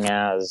making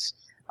as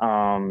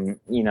a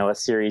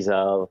series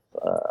of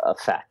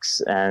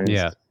effects,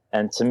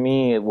 and to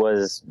me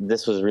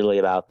this was really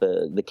about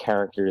the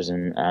characters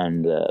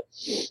and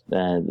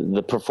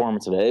the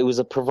performance of it. It was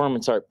a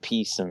performance art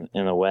piece in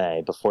a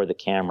way before the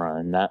camera,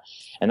 and that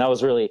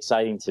was really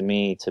exciting to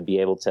me to be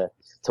able to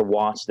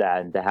watch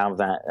that and to have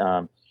that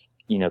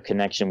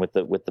connection with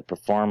the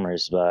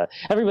performers. But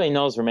everybody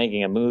knows we're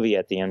making a movie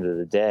at the end of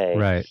the day,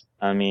 right?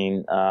 I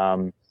mean,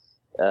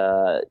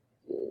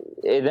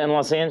 in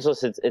Los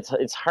Angeles,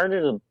 it's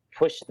harder to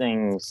push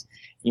things,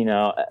 in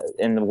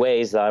the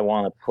ways that I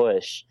want to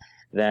push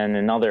than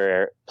in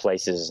other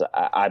places,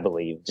 I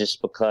believe,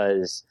 just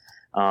because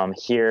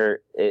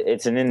here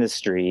it's an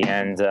industry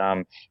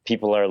and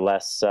people are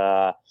less,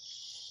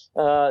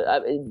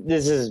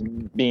 this is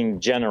being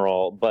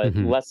general, but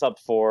less up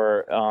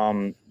for,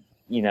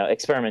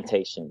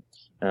 experimentation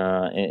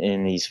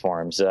in these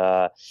forms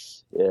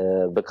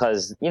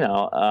because,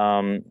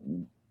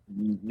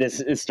 this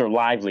is their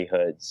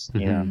livelihoods,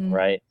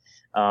 right?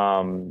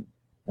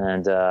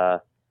 And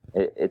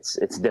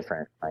it's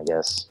different, I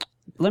guess.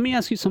 Let me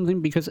ask you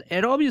something, because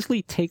it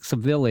obviously takes a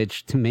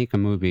village to make a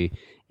movie,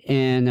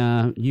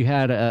 and you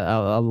had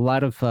a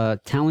lot of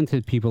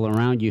talented people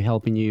around you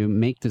helping you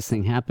make this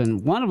thing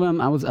happen. One of them,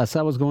 as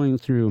I was going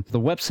through the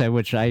website,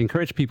 which I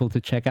encourage people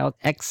to check out,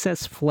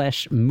 Excess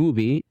Flesh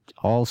Movie,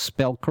 all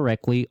spelled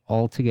correctly,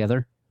 all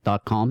together.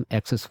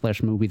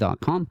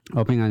 excessfleshmovie.com.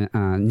 Opening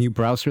a new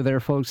browser there,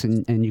 folks,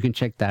 and you can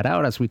check that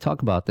out as we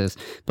talk about this.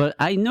 But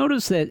I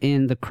noticed that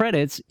in the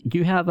credits,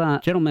 you have a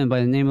gentleman by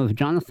the name of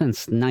Jonathan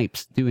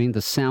Snipes doing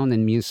the sound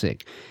and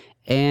music.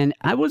 And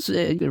I was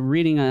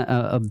reading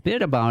a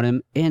bit about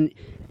him, and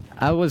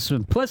I was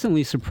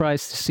pleasantly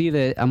surprised to see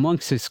that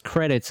amongst his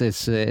credits,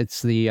 it's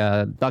the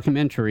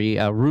documentary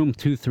Room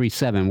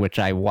 237, which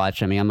I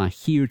watch. I mean, I'm a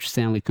huge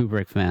Stanley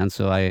Kubrick fan,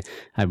 so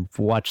I've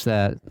watched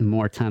that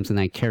more times than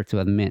I care to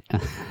admit.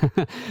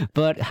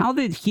 But how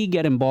did he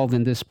get involved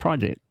in this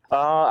project?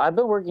 I've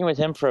been working with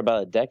him for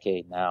about a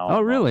decade now.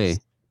 Oh, really?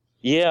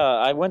 Yeah,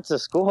 I went to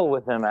school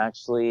with him,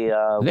 actually.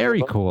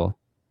 Very cool.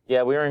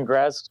 Yeah, we were in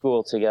grad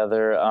school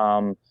together.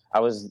 I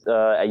was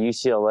at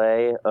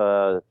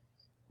UCLA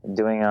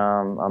doing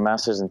a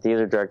master's in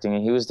theater directing,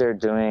 and he was there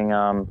doing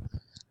a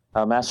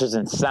master's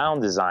in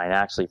sound design,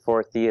 actually,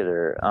 for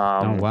theater.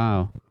 Oh,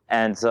 wow.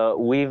 And so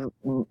we've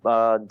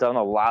done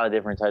a lot of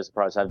different types of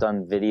projects. I've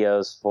done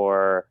videos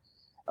for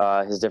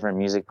his different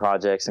music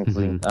projects,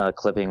 including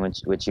clipping,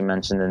 which you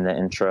mentioned in the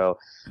intro.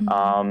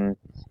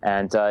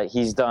 And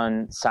he's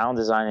done sound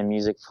design and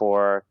music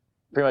for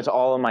pretty much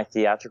all of my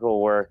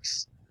theatrical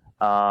works.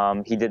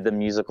 He did the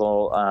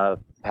musical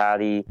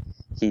Patty.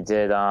 He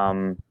did...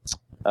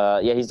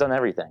 he's done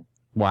everything.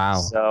 Wow.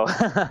 So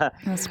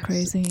that's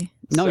crazy.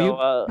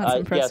 No, that's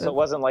impressive. So it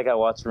wasn't like I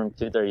watched Room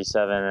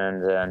 237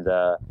 and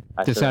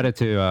I decided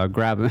to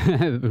grab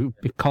him,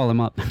 call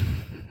him up.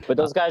 But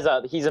those guys,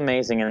 he's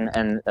amazing,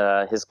 and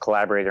his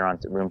collaborator on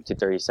Room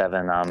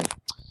 237,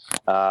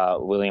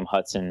 William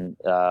Hudson,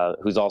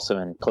 who's also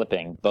in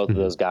clipping. Both of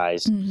those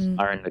guys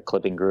are in the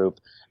clipping group.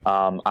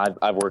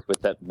 I've worked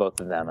with both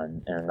of them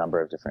in a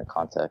number of different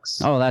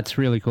contexts. Oh, that's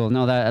really cool.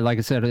 No, that, like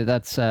I said,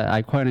 that's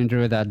I quite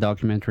enjoyed that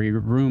documentary,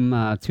 Room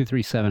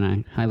 237.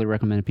 I highly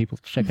recommend people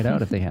check it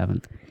out if they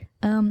haven't.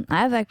 I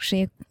have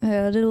actually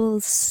a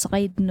little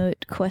side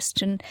note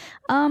question.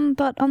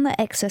 But on the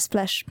Excess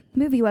Flesh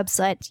movie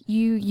website,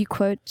 you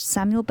quote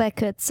Samuel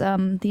Beckett's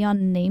The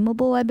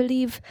Unnameable, I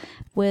believe,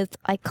 with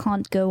 "I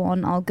can't go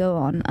on, I'll go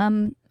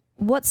on."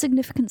 What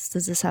significance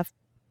does this have,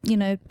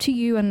 to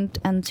you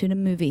and to the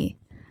movie?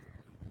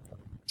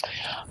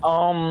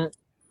 Well,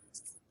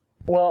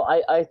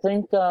 I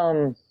think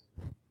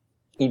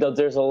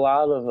there's a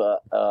lot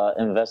of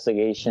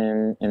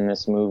investigation in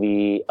this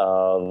movie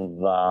of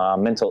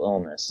mental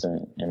illness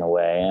in a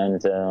way,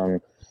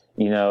 and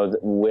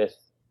with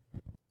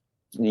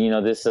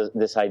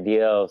this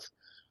idea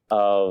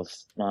of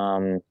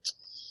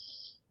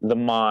the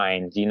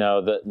mind,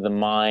 the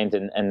mind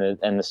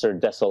and the sort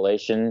of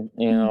desolation,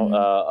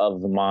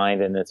 of the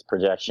mind and its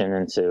projection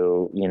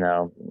into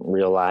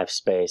real life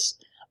space.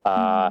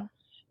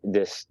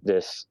 This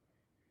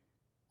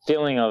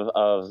feeling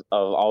of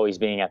always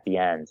being at the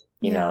end,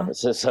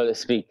 so to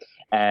speak,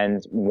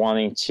 and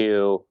wanting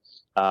to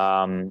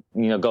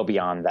go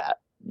beyond that,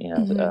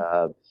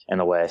 in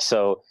a way.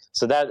 So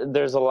that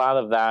there's a lot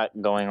of that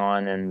going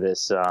on in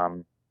this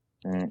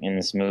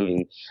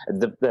movie.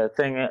 The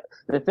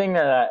thing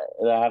that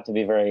I have to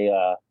be very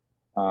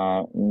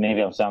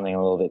maybe I'm sounding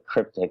a little bit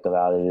cryptic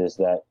about it is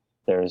that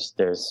there's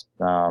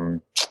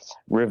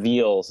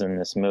reveals in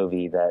this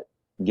movie that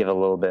give a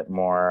little bit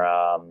more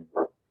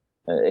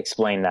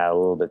explain that a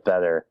little bit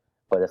better.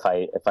 But if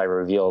I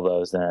reveal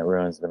those, then it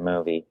ruins the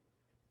movie.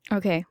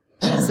 Okay,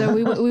 so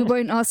we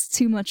won't ask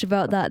too much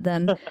about that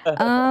then.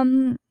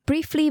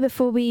 Briefly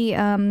before we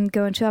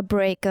go into our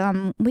break,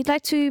 we'd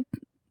like to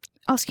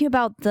ask you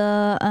about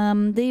the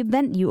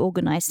event you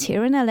organized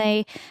here in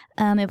LA.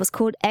 It was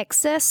called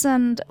Excess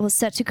and was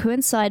set to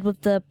coincide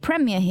with the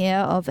premiere here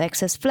of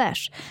Excess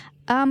Flesh.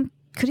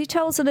 Could you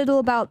tell us a little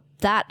about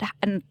that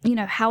and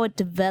how it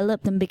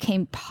developed and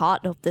became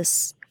part of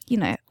this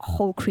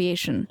whole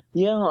creation?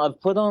 Yeah, I've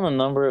put on a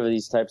number of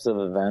these types of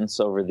events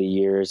over the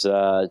years,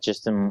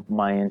 just in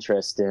my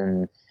interest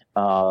in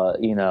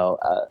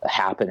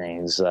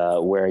happenings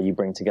where you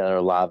bring together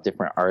a lot of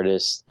different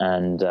artists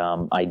and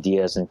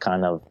ideas and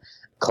kind of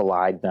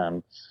collide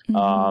them.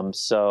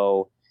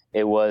 So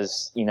it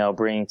was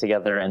bringing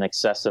together an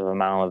excessive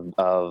amount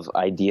of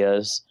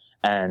ideas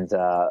and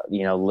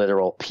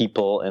literal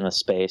people in a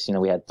space.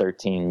 We had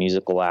 13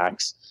 musical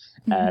acts.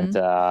 And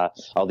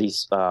all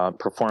these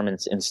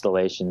performance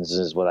installations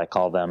is what I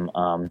call them.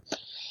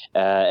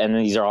 And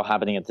these are all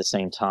happening at the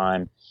same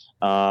time.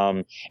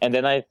 And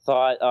then I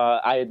thought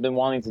I had been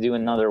wanting to do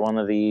another one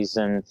of these,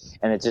 and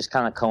it just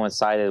kind of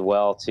coincided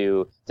well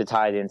to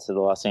tie it into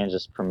the Los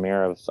Angeles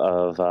premiere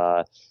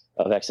of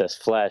Excess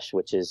Flesh,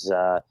 which is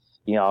a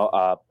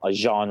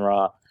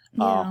genre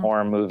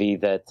horror movie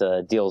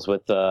that deals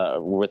with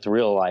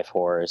real life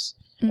horrors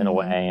in a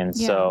way, and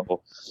so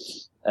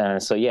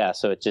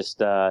it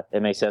just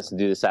it makes sense to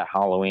do this at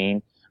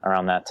Halloween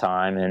around that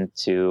time, and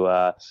to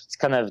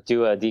kind of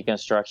do a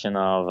deconstruction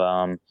of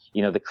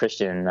the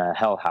Christian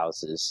hell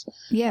houses,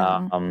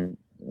 and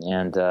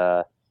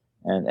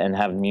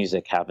have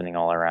music happening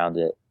all around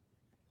it.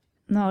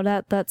 No,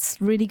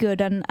 that's really good,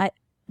 and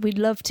we'd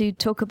love to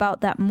talk about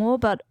that more,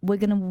 but we're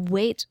gonna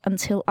wait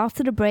until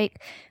after the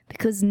break,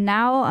 because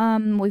now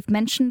we've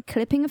mentioned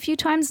clipping a few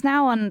times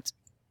now, and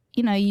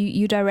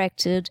you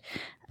directed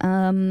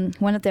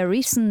one of their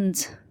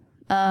recent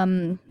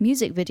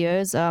music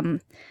videos.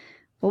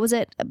 What was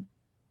it?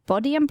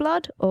 Body and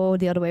Blood, or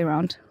the other way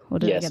around?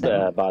 Yes,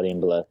 Body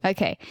and Blood.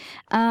 Okay.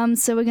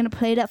 So we're going to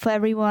play that for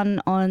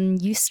everyone on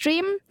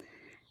Ustream.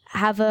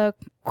 Have a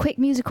quick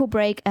musical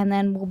break, and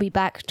then we'll be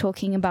back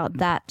talking about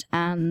that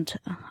and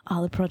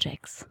other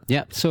projects.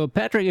 Yeah. So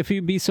Patrick, if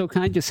you'd be so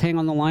kind, just hang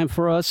on the line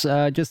for us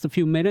just a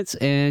few minutes,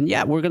 and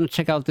we're gonna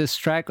check out this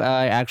track.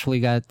 I actually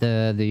got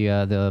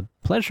the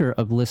pleasure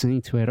of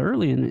listening to it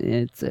early, and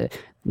it's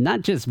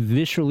not just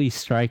visually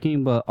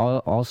striking, but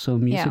also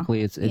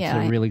musically, it's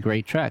a really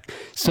great track.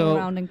 So all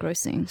around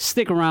engrossing.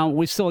 Stick around.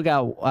 We still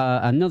got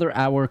another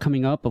hour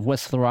coming up of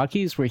West of the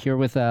Rockies. We're here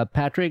with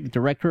Patrick,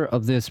 director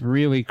of this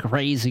really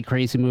crazy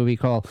movie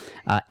called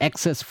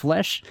Excess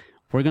Flesh.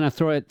 We're going to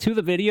throw it to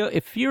the video.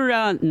 If you're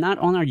not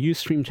on our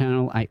Ustream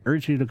channel, I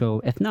urge you to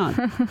go. If not,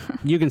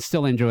 you can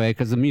still enjoy it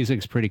because the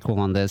music's pretty cool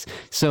on this.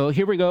 So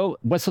here we go.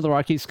 West of the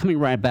Rockies, coming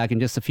right back in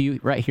just a few,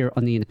 right here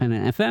on the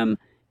Independent FM.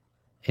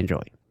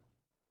 Enjoy.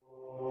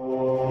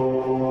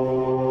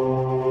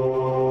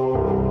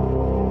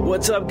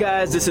 What's up,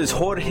 guys? This is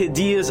Jorge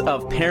Diaz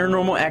of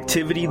Paranormal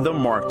Activity, The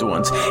Marked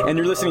Ones, and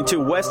you're listening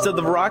to West of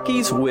the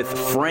Rockies with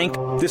Frank.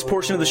 This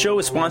portion of the show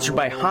is sponsored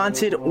by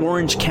Haunted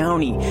Orange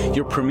County,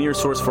 your premier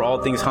source for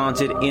all things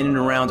haunted in and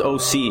around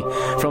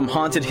OC. From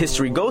haunted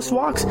history ghost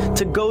walks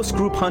to ghost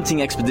group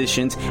hunting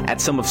expeditions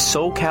at some of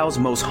SoCal's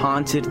most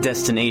haunted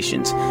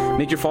destinations.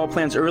 Make your fall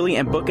plans early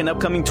and book an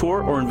upcoming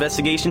tour or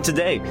investigation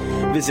today.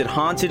 Visit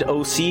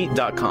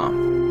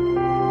hauntedoc.com.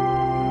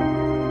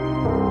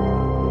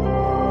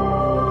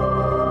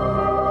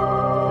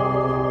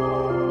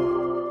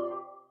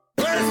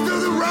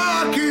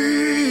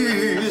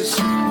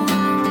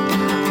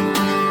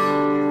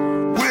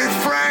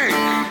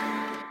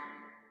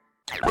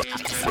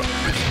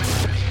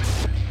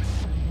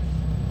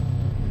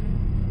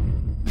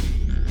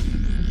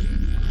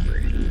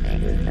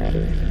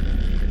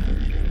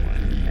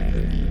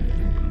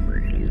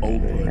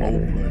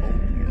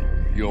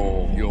 Open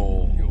your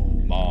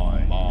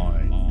mind.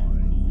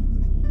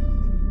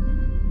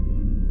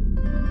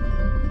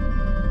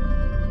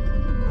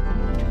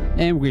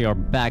 And we are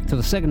back to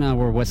the second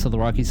hour West of the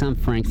Rockies. I'm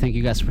Frank. Thank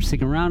you guys for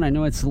sticking around. I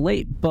know it's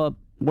late, but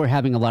we're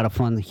having a lot of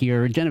fun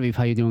here. Genevieve,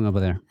 how you doing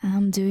over there?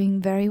 I'm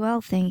doing very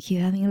well, thank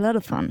you. Having a lot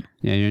of fun.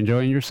 Yeah, you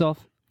enjoying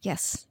yourself?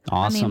 Yes.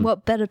 Awesome. I mean,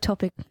 what better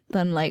topic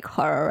than like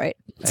horror, right?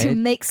 To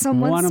make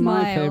someone one smile.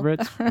 One of my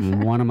favorites.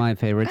 One of my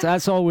favorites.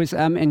 As always,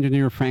 I'm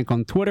Engineer Frank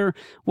on Twitter,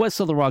 West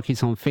of the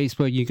Rockies on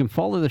Facebook. You can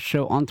follow the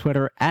show on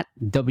Twitter at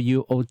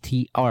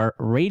WOTR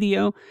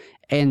Radio.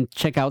 And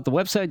check out the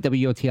website,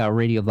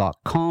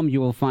 WOTRradio.com. You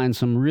will find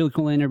some really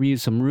cool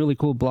interviews, some really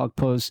cool blog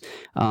posts.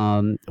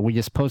 We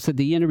just posted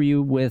the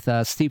interview with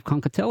Steve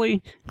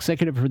Concatelli,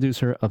 executive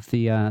producer of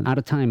the Out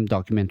of Time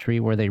documentary,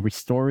 where they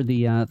restore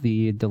the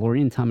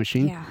DeLorean time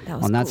machine. Yeah, that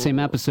was On that cool. same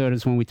episode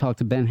is when we talked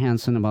to Ben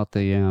Hansen about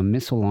the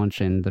missile launch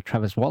and the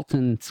Travis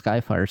Walton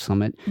Skyfire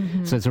Summit.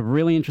 Mm-hmm. So it's a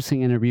really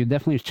interesting interview.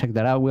 Definitely check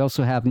that out. We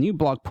also have new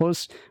blog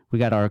posts. We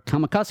got our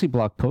Kamikaze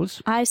blog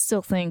post. I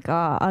still think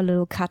our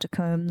little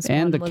catacombs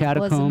And one the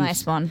catacombs. was a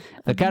nice one.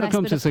 The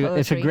Catacombs is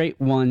it's a great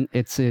one.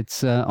 It's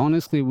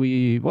honestly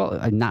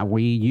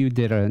you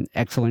did an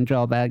excellent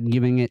job at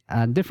giving it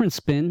a different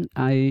spin.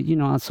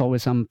 As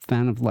always, I'm a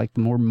fan of like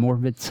the more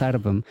morbid side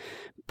of them.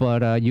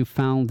 But you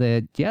found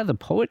that, the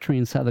poetry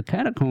inside the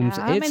Catacombs,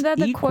 it's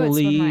the quotes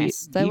were equally,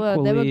 nice. They were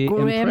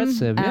grim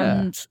impressive.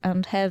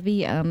 and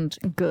heavy and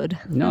good.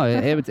 No,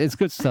 it's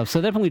good stuff. So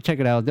definitely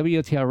check it out.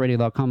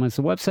 WOTRradio.com is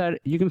the website.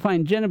 You can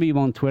find Genevieve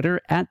on Twitter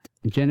at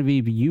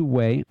Genevieve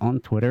Uway on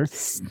Twitter.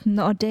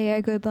 Not a day I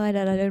go by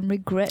that I don't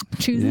regret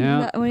choosing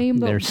that name.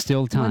 But there's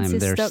still time.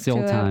 There's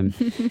still time.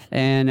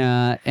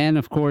 And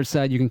of course,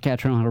 you can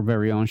catch her on her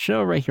very own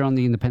show right here on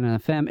the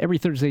Independent FM every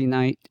Thursday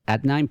night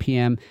at 9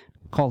 p.m.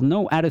 called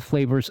No Added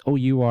Flavors,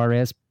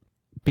 OURS,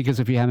 because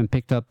if you haven't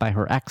picked up by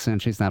her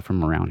accent, she's not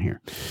from around here.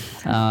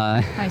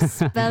 I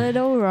spell it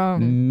all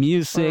wrong.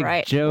 Music,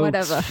 Right, jokes,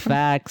 whatever.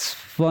 facts,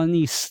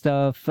 funny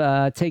stuff,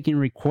 taking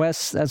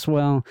requests as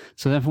well.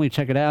 So definitely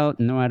check it out.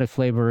 No Added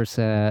Flavors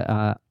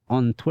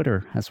on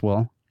Twitter as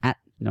well, at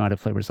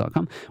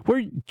noaddedflavors.com.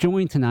 We're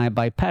joined tonight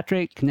by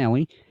Patrick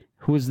Kennelly,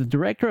 who is the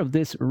director of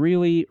this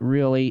really,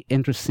 really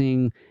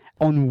interesting,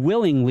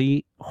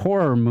 unwillingly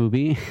horror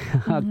movie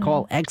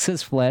called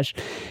Excess Flesh.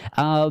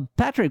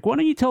 Patrick, why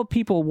don't you tell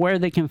people where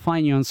they can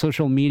find you on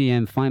social media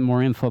and find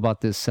more info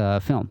about this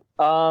film?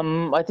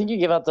 I think you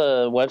gave out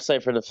the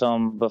website for the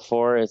film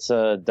before. It's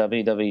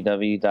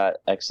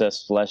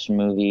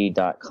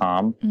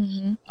www.excessfleshmovie.com.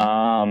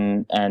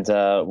 And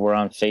we're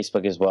on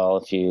Facebook as well,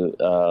 if you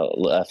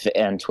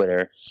and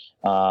Twitter.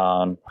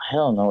 I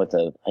don't know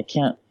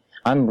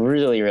I'm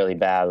really, really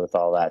bad with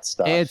all that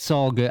stuff. It's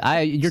all good.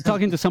 You're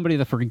talking to somebody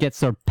that forgets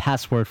their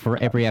password for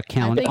every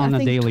account on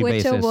a daily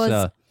Twitter basis.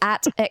 was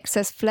at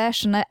Excess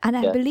Flesh, and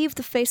I believe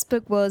the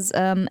Facebook was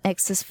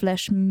Excess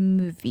Flesh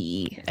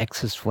Movie.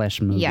 Excess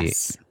Flesh Movie.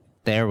 Yes.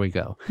 There we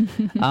go.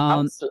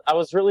 I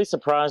was really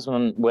surprised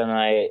when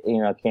I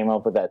came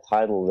up with that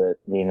title that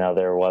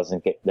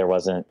there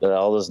wasn't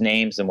all those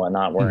names and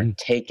whatnot weren't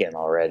taken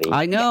already.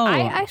 I know.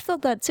 I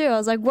thought that too. I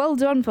was like, well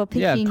done for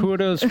picking. Yeah,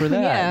 kudos for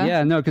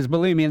that. No, because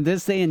believe me, in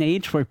this day and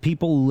age where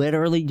people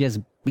literally just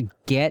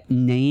get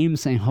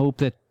names and hope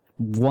that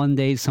one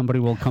day somebody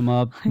will come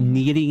up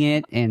needing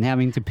it and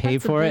having to pay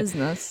for it.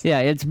 Yeah,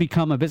 it's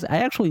become a business. I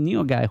actually knew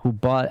a guy who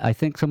bought, I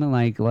think, something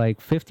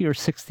like 50 or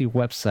 60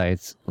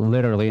 websites,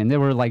 literally, and they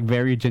were like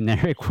very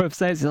generic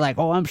websites. They're like,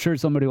 oh, I'm sure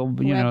somebody will,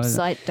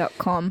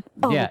 Website.com.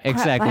 Oh, yeah, crap,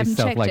 exactly, I haven't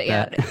stuff checked like it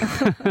yet.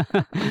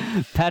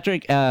 that.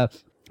 Patrick,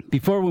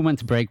 before we went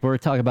to break, we were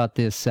talking about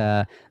this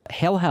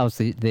Hell House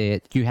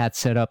that you had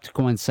set up to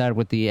coincide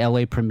with the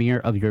LA premiere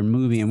of your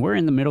movie, and we're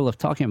in the middle of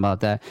talking about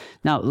that.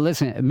 Now,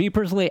 listen, me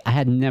personally, I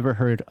had never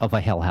heard of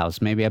a Hell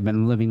House. Maybe I've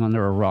been living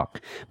under a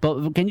rock.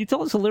 But can you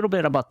tell us a little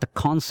bit about the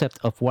concept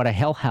of what a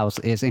Hell House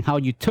is and how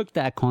you took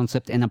that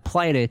concept and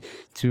applied it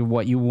to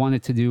what you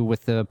wanted to do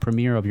with the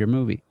premiere of your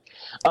movie?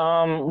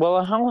 Well,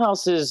 a Hell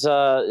House is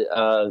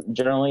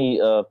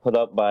generally put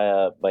up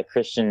by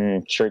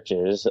Christian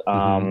churches.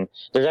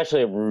 There's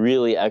actually a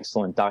really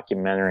excellent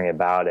documentary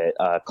about it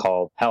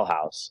called Hell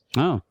House.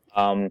 Oh.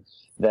 And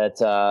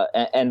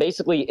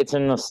basically it's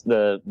in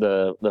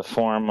the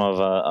form of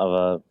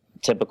a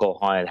typical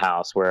haunted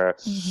house where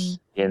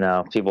you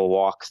know, people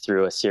walk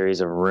through a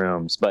series of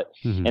rooms, but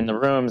in the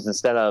rooms,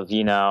 instead of,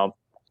 you know,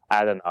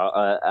 I don't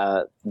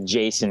know,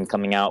 Jason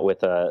coming out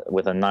with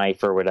a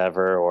knife or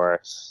whatever,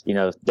 or, you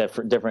know,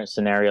 different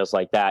scenarios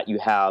like that, you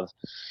have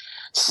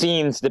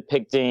scenes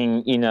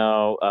depicting, you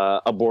know,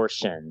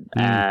 abortion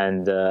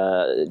and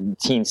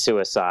teen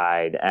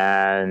suicide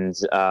and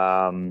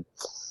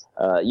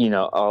you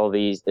know, all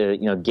these,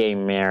 you know, gay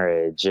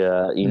marriage,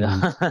 you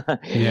know,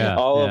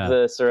 all of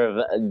the sort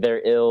of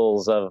their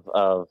ills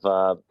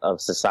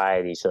of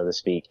society, so to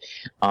speak,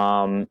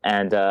 and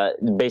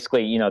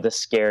basically, you know, to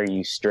scare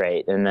you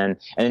straight, and then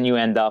you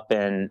end up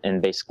in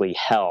basically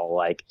hell,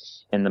 like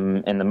in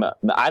the.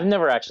 I've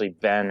never actually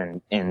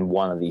been in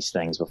one of these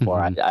things before.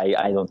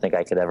 I don't think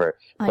I could ever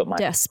put my. I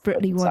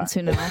desperately want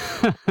to know.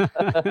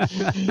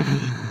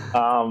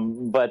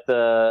 But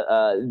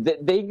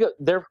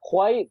they're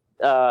quite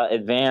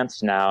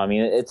advanced now. I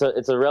mean, it's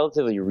a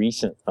relatively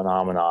recent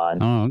phenomenon.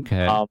 Oh,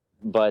 okay.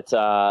 But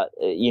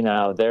you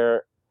know,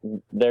 they're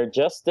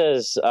just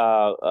as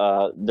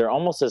they're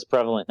almost as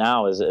prevalent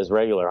now as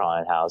regular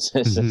haunted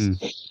houses.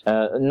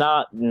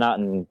 Not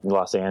in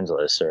Los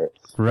Angeles or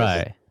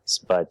right,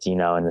 but you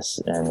know, in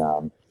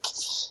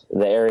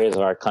the areas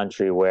of our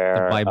country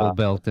where the Bible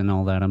Belt and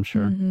all that, I'm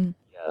sure.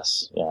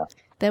 Yes, yeah.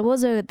 There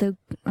was the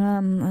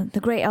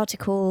great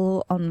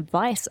article on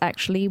Vice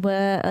actually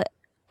where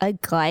a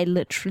guy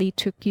literally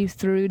took you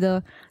through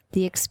the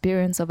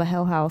experience of a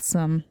hell house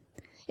under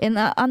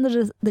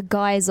the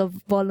guise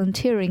of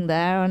volunteering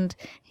there, and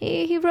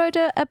he wrote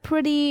a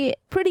pretty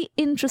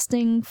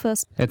interesting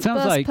first. It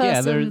sounds like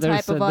there's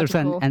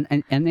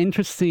an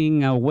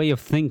interesting way of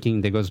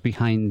thinking that goes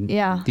behind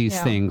these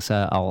things.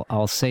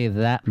 I'll say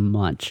that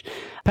much.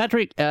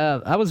 Patrick,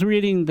 I was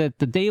reading that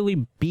the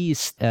Daily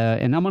Beast,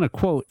 and I'm going to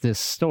quote this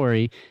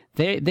story.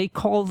 They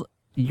called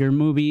your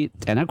movie,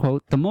 and I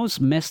quote, the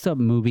most messed up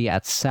movie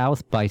at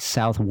South by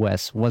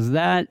Southwest. Was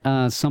that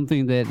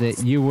something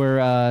that you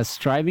were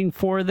striving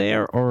for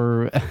there,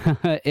 or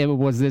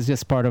was this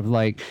just part of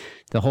like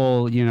the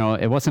whole, you know,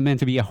 it wasn't meant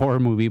to be a horror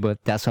movie,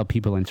 but that's how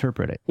people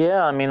interpret it?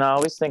 Yeah, I mean, I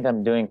always think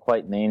I'm doing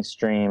quite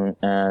mainstream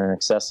and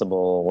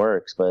accessible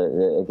works, but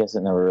I guess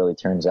it never really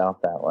turns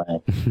out that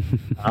way.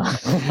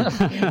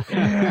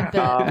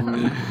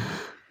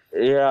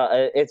 Yeah,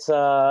 it's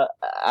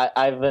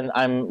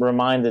I'm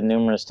reminded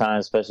numerous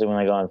times, especially when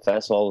I go on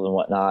festivals and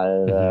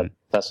whatnot,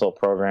 festival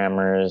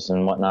programmers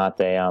and whatnot,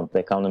 they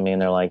come to me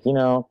and they're like, you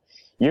know,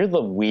 you're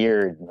the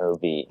weird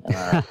movie.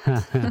 I'm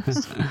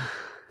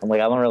like,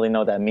 I don't really know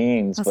what that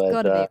means,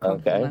 but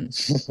okay.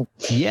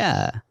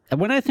 Yeah.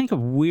 When I think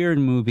of weird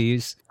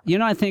movies, you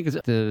know, I think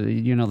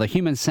the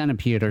Human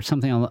Centipede or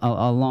something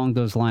along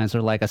those lines,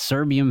 or like a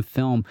Serbian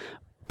film.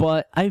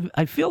 But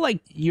I feel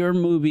like your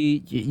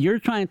movie, you're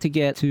trying to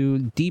get to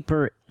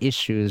deeper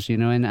issues, you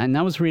know, and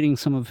I was reading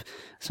some of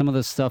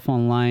the stuff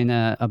online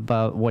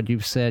about what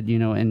you've said, you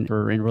know, in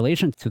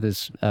relation to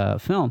this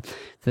film,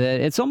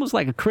 that it's almost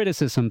like a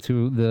criticism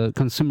to the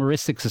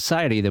consumeristic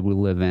society that we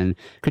live in.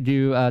 Could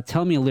you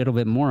tell me a little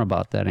bit more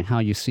about that and how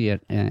you see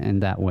it in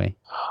that way?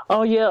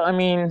 Oh, yeah. I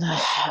mean,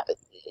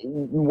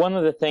 one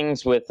of the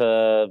things with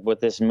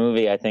this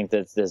movie, I think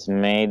that's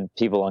made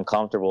people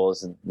uncomfortable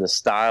is the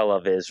style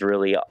of it is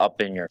really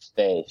up in your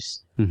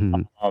face.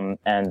 And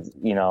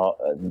you know,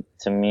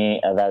 to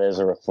me, that is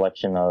a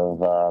reflection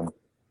of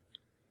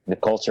the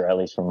culture, at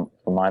least from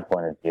my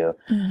point of view,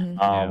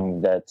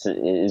 that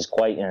is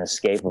quite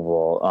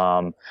inescapable.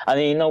 I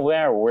mean, you know,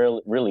 where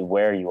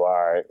you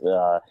are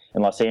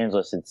in Los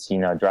Angeles, it's, you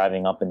know,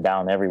 driving up and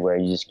down everywhere.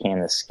 You just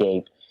can't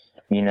escape,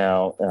 you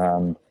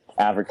know,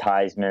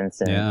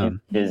 advertisements and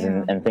images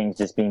and things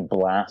just being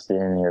blasted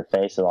in your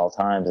face at all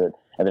times at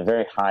a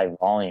very high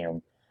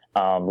volume.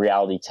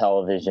 Reality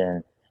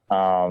television,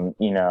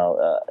 you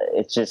know,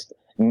 it's just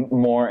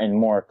more and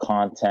more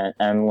content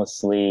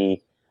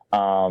endlessly.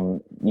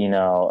 You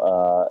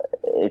know,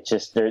 it's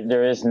just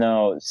there is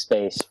no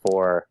space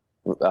for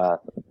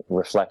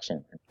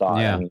reflection and thought.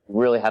 I mean, you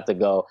really have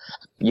to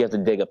you have to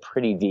dig a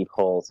pretty deep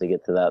hole to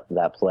get to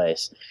that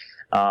place.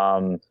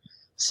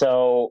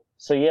 So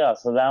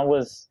that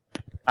was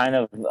kind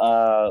of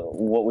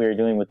what we were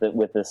doing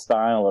with the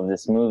style of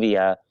this movie.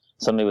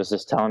 Somebody was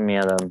just telling me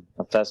at a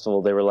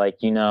festival, they were like,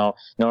 you know,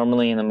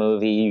 normally in a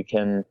movie you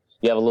have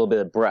a little bit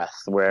of breath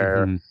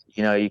where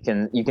you know you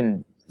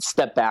can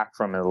step back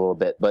from it a little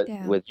bit, but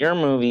with your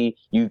movie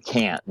you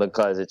can't,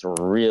 because it's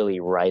really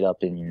right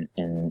up in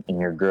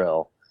your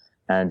grill,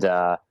 and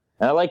I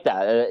like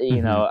that.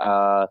 You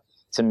know,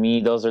 to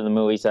me, those are the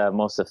movies that have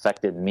most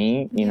affected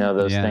me. You know,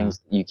 those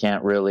things you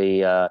can't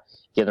really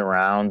get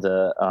around,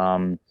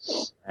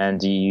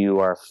 and you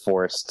are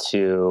forced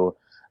to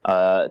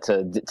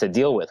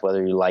deal with,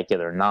 whether you like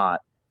it or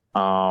not.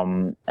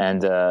 And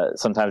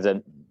sometimes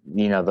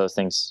you know, those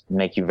things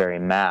make you very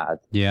mad.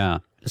 Yeah.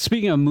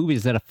 Speaking of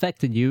movies that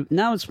affected you,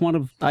 now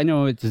I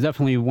know it's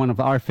definitely one of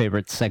our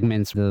favorite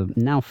segments, the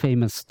now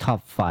famous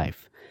Top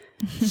 5.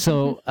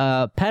 So,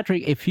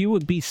 Patrick, if you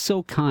would be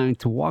so kind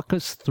to walk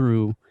us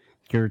through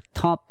your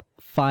top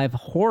 5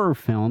 horror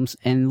films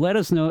and let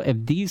us know if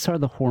these are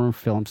the horror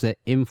films that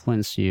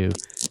influence you,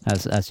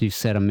 as you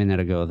said a minute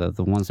ago,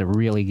 the ones that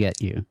really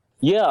get you.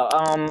 Yeah,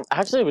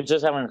 actually, I was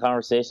just having a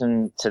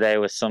conversation today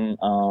with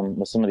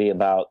somebody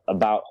about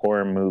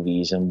horror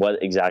movies and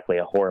what exactly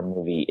a horror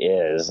movie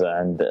is,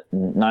 and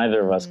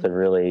neither of us could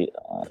really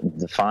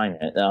define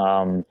it.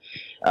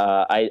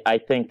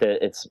 I think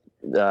that it's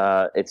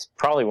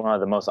probably one of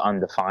the most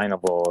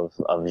undefinable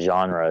of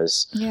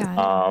genres.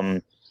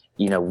 Yeah.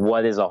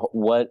 What is a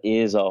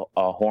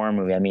horror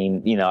movie? I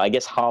mean, I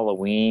guess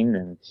Halloween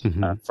and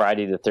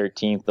Friday the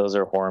 13th, those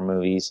are horror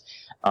movies.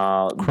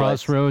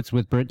 Crossroads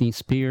with Britney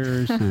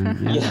Spears.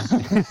 And, yeah.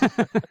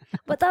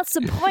 But that's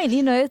the point,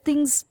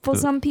 things for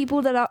some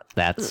people that are...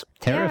 That's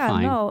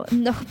terrifying. Yeah,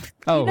 no.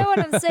 Oh. You know what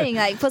I'm saying?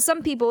 Like, for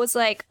some people, it's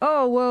like,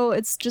 oh, well,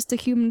 it's just a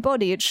human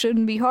body. It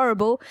shouldn't be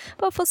horrible.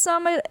 But for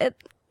some,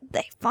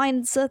 they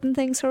find certain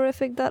things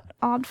horrific that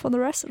aren't for the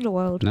rest of the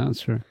world. No,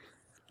 it's true.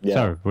 Yeah.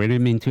 Sorry, we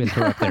didn't mean to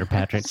interrupt there,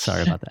 Patrick.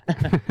 Sorry about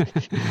that.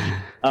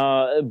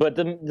 But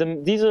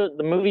these are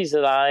the movies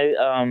that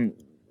I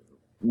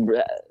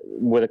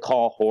would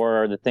call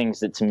horror, the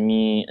things that to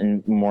me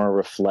and more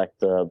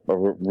reflect a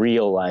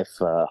real life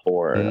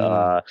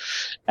horror.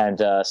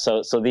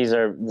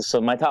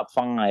 So my top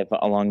 5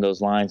 along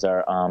those lines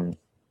are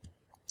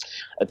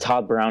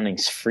Todd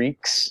Browning's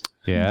Freaks.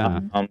 Yeah.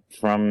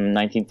 From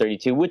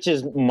 1932, which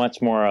is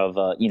much more of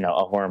a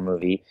horror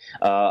movie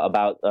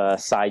about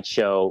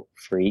sideshow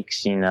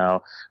freaks,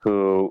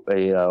 who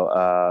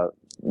I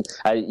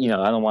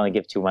don't want to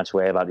give too much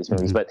away about these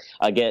movies, but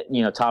I get,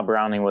 Todd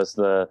Browning was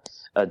the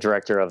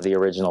director of the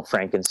original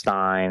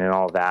Frankenstein and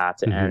all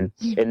that, and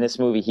in this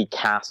movie he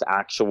cast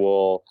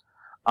actual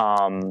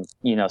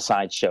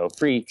sideshow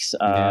freaks,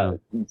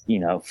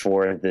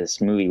 for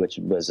this movie, which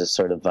was a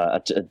sort of a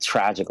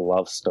tragic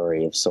love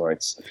story of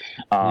sorts.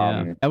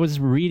 I was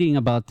reading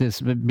about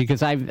this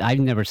because I've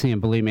never seen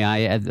it. Believe me,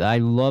 I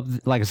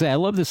love, like I said, I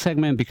love this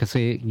segment because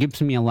it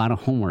gives me a lot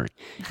of homework.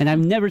 And I've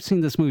never seen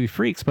this movie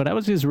Freaks, but I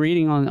was just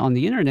reading on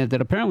the internet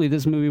that apparently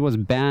this movie was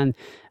banned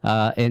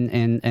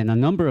in a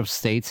number of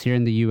states here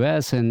in the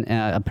U.S. and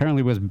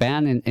apparently was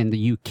banned in the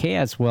U.K.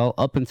 as well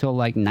up until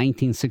like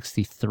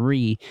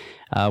 1963.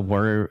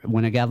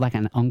 When it got like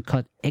an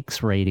uncut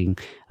X rating.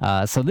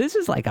 So this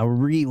is like a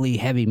really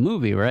heavy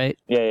movie, right?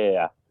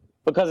 Yeah.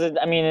 Because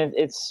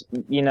it's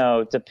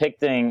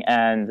depicting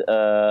and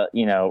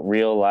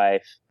real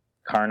life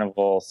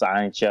carnival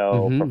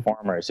sideshow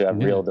performers who have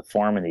real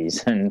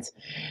deformities, and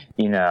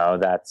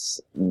I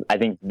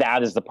think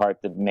that is the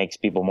part that makes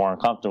people more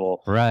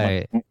uncomfortable,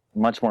 right?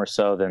 Much more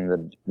so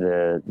than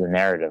the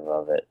narrative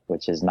of it,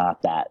 which is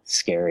not that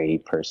scary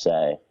per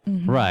se.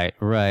 Right.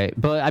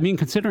 But I mean,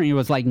 considering it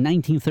was like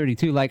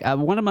 1932, like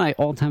one of my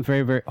all-time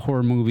favorite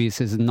horror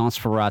movies is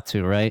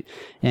Nosferatu, right?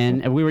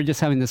 And we were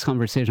just having this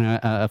conversation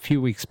a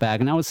few weeks back,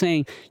 and I was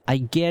saying I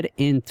get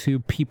into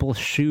people's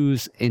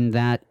shoes in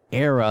that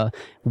era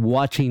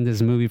watching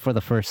this movie for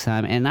the first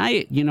time, and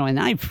I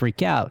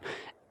freak out.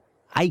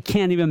 I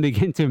can't even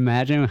begin to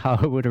imagine how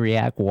I would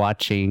react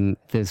watching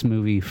this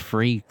movie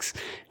Freaks,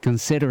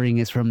 considering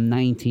it's from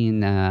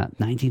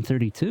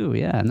 1932.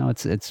 Yeah, no,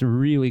 it's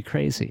really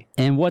crazy.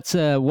 And what's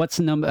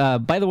the number?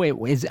 By the way,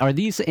 are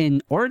these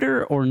in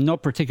order or no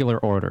particular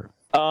order?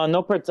 I'm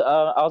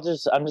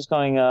just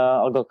going.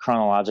 I'll go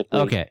chronologically.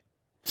 Okay,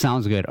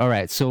 sounds good. All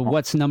right. So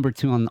what's number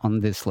 2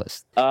 on this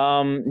list?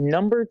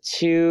 Number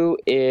 2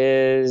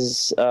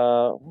 is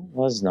what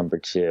was number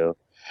 2?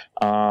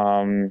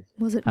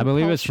 Was it? I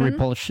believe it's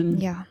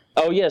Repulsion. Yeah.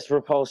 Oh yes,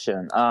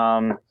 Repulsion.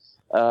 So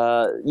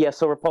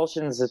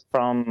Repulsion is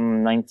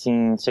from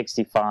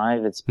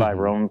 1965. It's by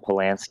Roman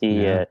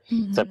Polanski. Yeah.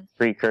 It's a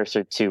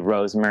precursor to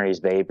Rosemary's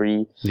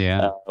Baby,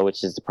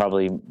 which is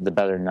probably the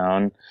better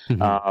known.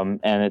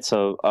 And it's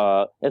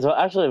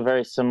actually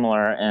very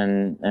similar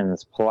in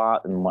its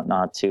plot and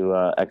whatnot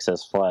to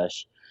Excess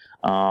Flesh.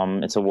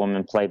 It's a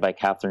woman played by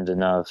Catherine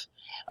Deneuve,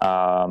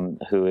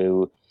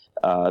 who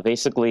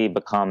basically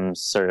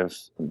becomes sort of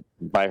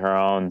by her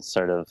own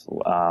sort of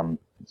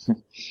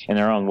in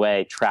her own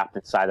way trapped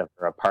inside of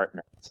her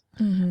apartment,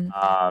 and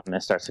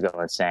starts to go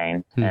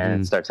insane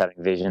and starts having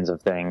visions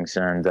of things,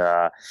 and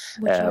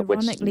which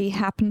ironically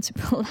happened to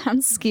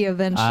Polanski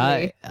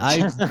eventually.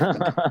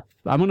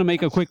 I'm going to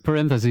make a quick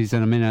parenthesis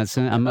in a minute.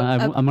 So I'm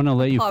going to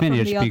let you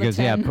finish because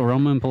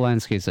Roman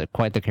Polanski is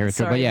quite the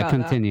character. Sorry, but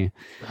continue.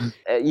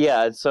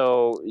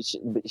 So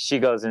she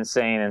goes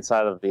insane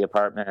inside of the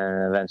apartment,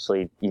 and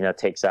eventually,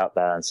 takes out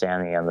that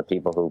insanity on the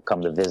people who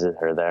come to visit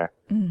her there.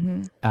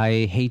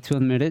 I hate to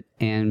admit it,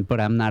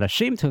 but I'm not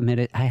ashamed to admit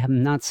it. I have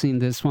not seen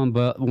this one,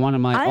 but one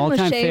of my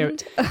all-time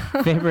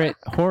favorite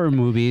horror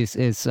movies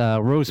is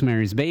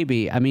Rosemary's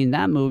Baby. I mean,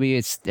 that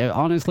movie,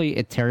 honestly,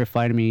 it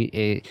terrified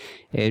me.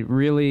 It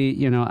really,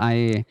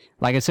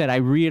 like I said, I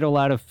read a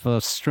lot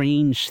of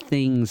strange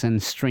things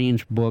and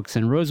strange books,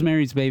 and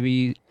Rosemary's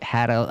Baby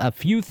had a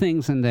few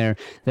things in there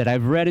that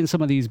I've read in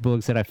some of these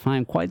books that I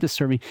find quite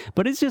disturbing.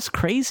 But it's just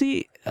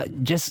crazy,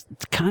 just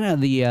kind of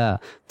the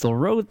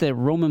road that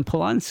Roman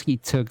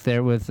Polanski took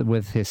there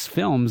with his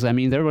films. I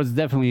mean, there was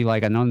definitely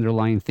like an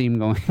underlying theme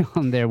going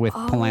on there with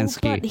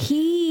Polanski. But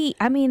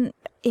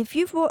if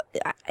you've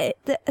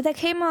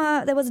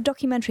there was a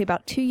documentary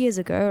about 2 years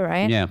ago,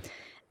 right? Yeah.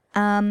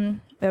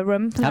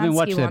 Roman Polanski haven't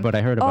watched it, but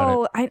I heard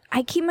about it.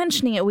 I keep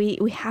mentioning it. We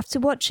have to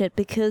watch it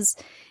because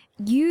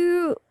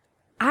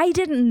I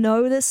didn't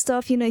know this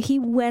stuff. He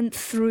went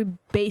through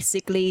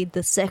basically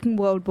the Second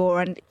World War,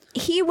 and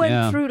he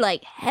went through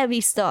like heavy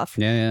stuff.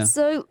 Yeah.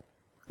 So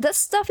the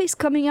stuff he's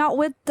coming out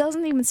with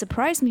doesn't even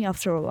surprise me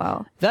after a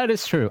while. That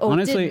is true.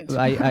 Honestly,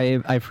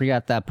 I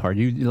forgot that part.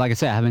 You, like I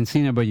said, I haven't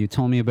seen it, but you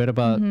told me a bit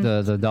about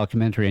the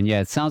documentary, and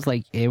it sounds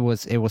like it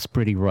was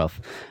pretty rough.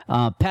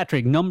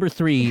 Patrick, number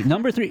three.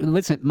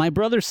 Listen, my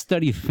brother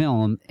studied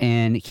film,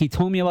 and he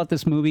told me about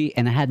this movie,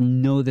 and I had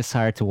no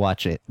desire to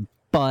watch it.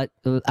 But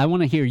I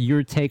want to hear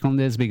your take on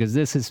this because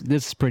this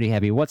is pretty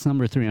heavy. What's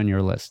number 3 on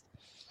your list?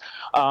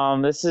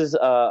 This is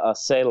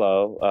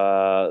Salo,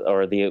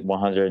 or the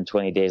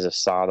 120 Days of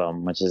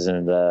Sodom, which is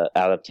in the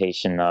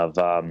adaptation of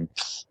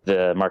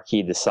the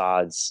Marquis de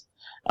Sade's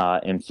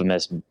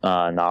infamous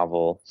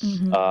novel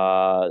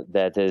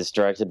that is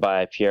directed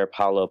by Pier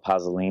Paolo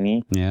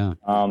Pasolini. Yeah.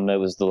 It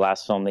was the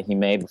last film that he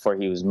made before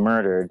he was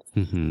murdered.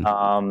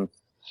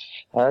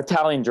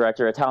 Italian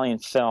director, Italian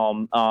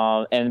film,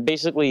 and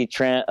basically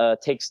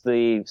takes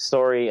the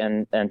story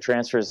and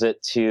transfers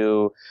it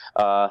to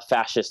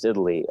fascist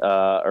Italy,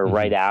 or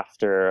right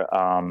after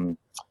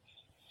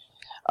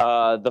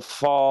the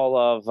fall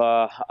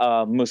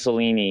of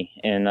Mussolini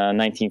in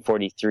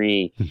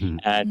 1943,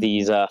 and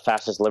these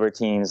fascist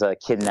libertines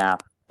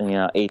kidnap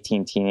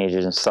 18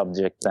 teenagers and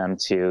subject them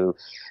to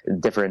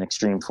different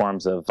extreme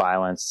forms of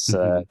violence,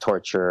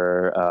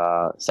 torture,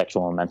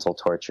 sexual and mental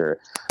torture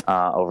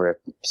over a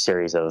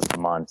series of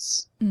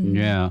months.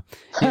 No,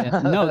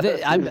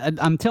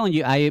 I'm telling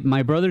you,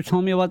 my brother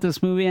told me about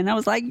this movie, and I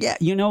was like, yeah,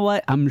 you know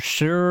what? I'm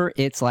sure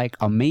it's like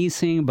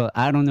amazing, but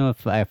I don't know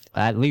if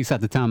at least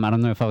at the time, I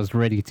don't know if I was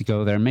ready to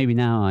go there. Maybe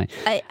now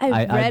I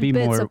read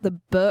bits of the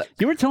book.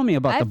 You were telling me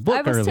about the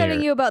book earlier. I was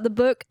telling you about the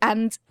book,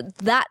 and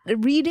that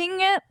reading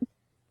it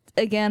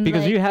again,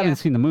 because you haven't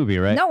seen the movie,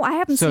 right? No, I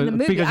haven't seen the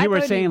movie. Because you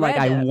were saying like,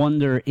 I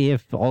wonder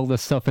if all the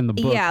stuff in the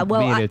book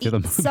made it to the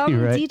movie,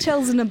 some right?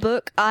 details in the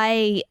book,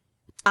 I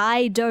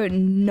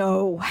don't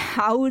know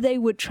how they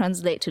would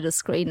translate to the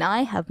screen.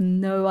 I have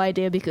no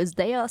idea because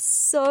they are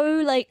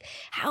so like,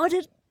 how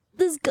did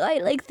this guy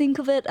like think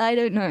of it? I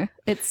don't know.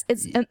 It's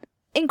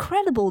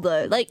incredible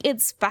though. Like,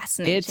 it's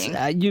fascinating. It's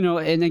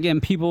and again,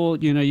 people,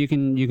 you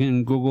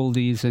can Google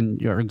these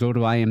or go to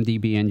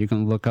IMDb and you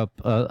can look up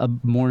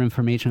more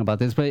information about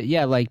this. But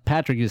yeah, like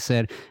Patrick just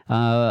said,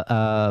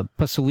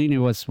 Pasolini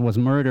was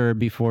murdered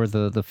before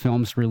the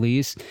film's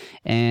release,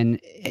 and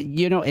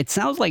it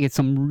sounds like it's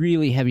some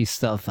really heavy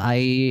stuff.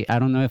 I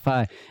don't know if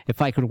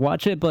I could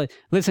watch it, but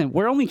listen,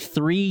 we're only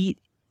 3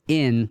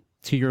 in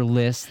to your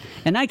list,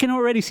 and I can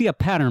already see a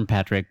pattern,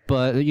 Patrick,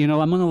 but I'm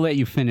going to let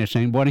you finish,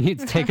 and why don't you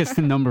take us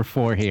to number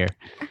 4 here?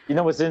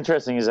 What's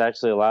interesting is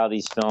actually a lot of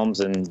these films,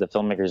 and the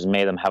filmmakers who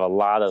made them, have a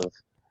lot of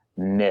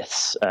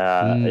myths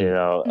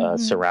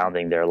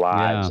surrounding their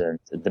lives, and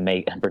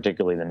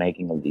particularly the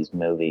making of these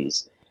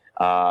movies.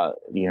 The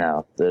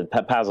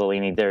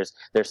Pasolini, there's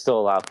still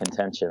a lot of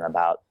contention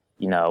about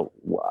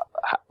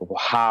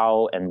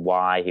how and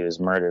why he was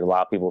murdered. A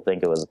lot of people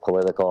think it was a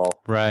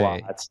political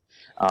plot.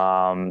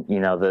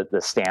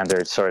 The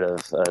standard sort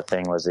of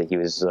thing was that he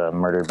was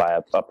murdered by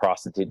a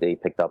prostitute that he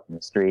picked up in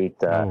the street.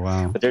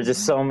 But there's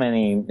just so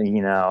many,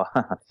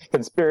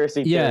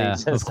 conspiracy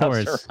theories and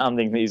stuff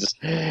surrounding these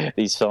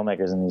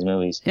filmmakers and these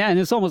movies. Yeah, and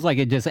it's almost like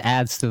it just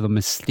adds to the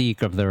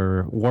mystique of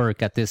their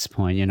work at this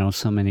point,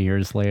 so many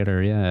years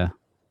later. Yeah.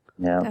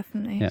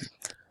 Definitely. Yeah.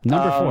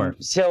 Number 4.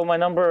 So my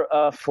number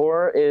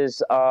 4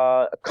 is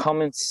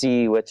Come and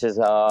See, which is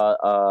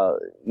normally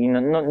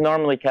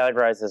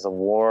categorized as a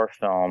war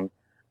film.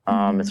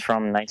 It's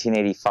from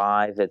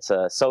 1985. It's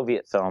a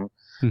Soviet film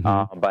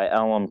by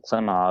Elem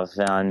Klimov,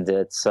 and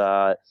it's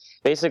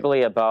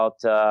basically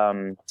about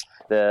the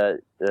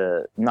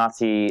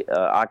Nazi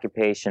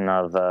occupation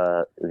of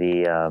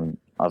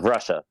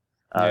Russia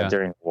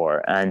during the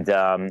war. And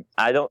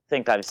I don't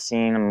think I've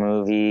seen a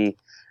movie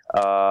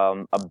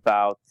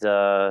about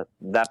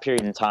that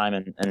period in time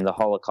and the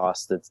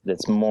Holocaust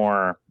that's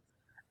more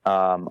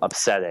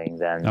upsetting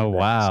than. Oh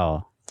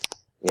wow!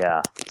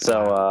 Yeah.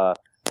 So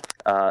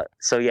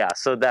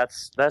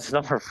that's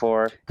number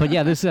 4. But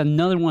yeah, this is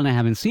another one I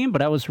haven't seen.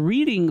 But I was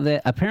reading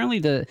that apparently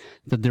the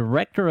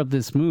director of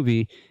this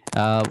movie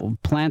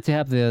planned to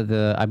have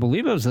the I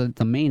believe it was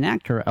the main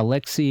actor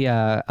Alexei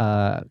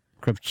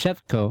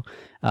Krivchenko,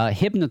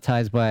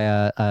 hypnotized by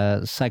a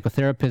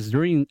psychotherapist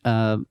during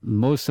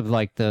most of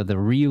like the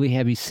really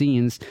heavy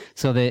scenes,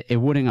 so that it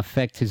wouldn't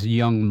affect his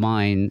young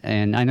mind.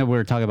 And I know we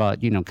were talking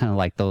about, you know, kind of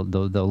like the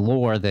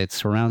lore that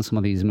surrounds some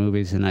of these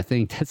movies, and I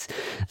think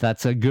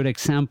that's a good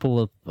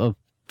example of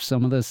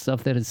some of the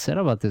stuff that is said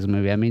about this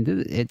movie. I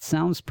mean, it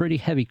sounds pretty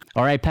heavy.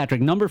 All right, Patrick,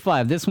 number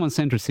 5. This one's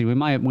interesting. We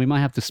might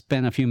have to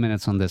spend a few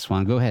minutes on this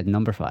one. Go ahead,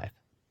 number 5.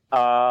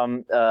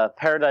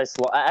 Paradise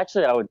Lost.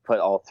 Actually, I would put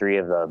all 3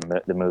 of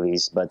the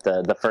movies, but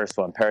the first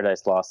one,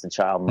 Paradise Lost and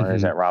Child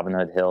Murders at Robin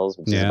Hood Hills,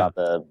 which is about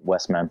the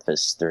West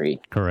Memphis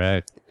 3.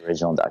 Correct. The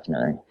original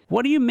documentary.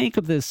 What do you make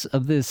of this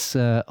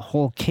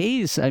whole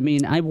case? I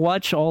mean, I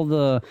watched all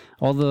the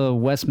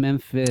West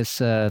Memphis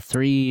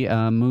 3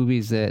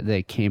 movies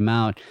that came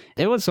out.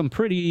 It was some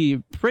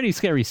pretty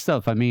scary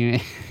stuff. I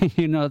mean,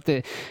 you know,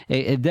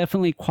 it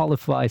definitely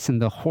qualifies in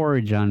the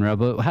horror genre.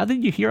 But how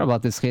did you hear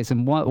about this case,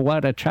 and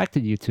what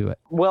attracted you to it?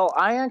 Well,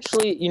 I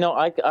actually, you know,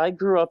 I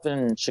grew up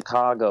in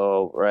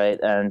Chicago, right?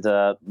 And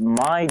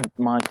my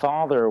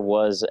father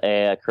was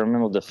a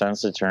criminal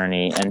defense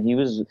attorney, and he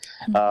was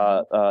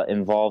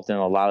involved in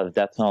a lot of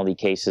death penalty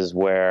cases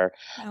where,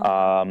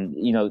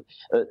 you know,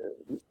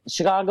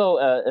 Chicago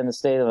and the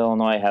state of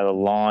Illinois had a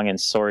long and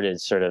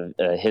sordid sort of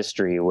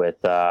history with,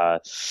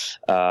 you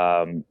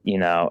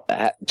know,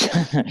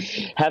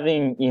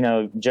 having, you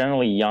know,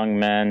 generally young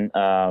men,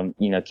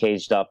 you know,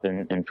 caged up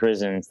in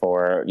prison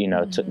for, you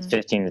know,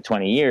 15 to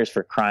 20 years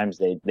for crimes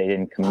they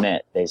didn't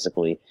commit,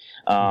 basically.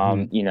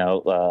 You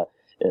know,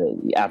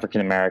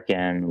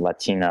 African-American,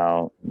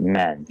 Latino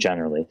men,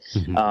 generally.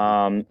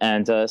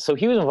 And so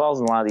he was involved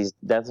in a lot of these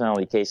death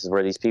penalty cases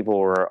where these people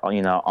were,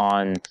 you know,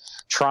 on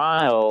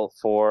trial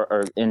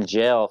or in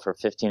jail for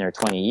 15 or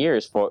 20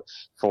 years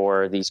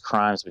for these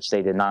crimes which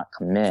they did not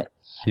commit.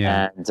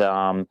 Yeah.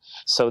 And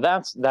so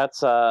that's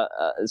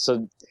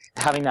so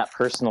having that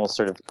personal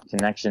sort of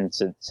connection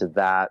to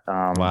that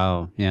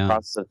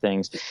process of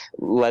things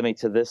led me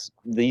to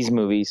these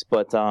movies.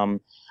 But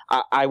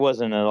I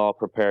wasn't at all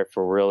prepared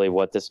for really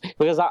what this,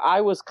 because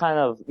I was kind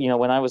of, you know,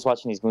 when I was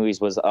watching these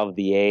movies, was of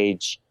the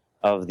age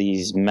of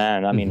these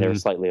men. I mean, they were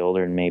slightly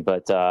older than me,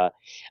 but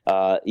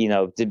you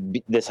know,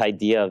 this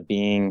idea of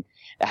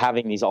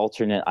having these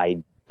alternate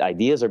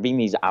ideas or being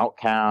these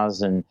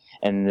outcasts and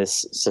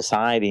this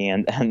society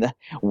and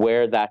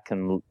where that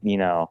can, you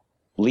know,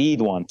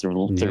 lead one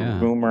through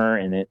rumor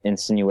and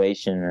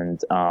insinuation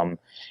and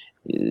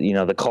you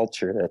know, the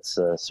culture that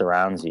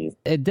surrounds you.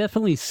 It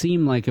definitely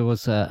seemed like it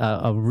was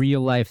a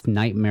real life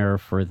nightmare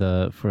for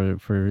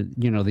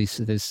you know,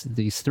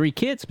 these 3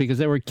 kids, because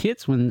they were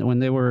kids when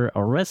they were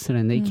arrested,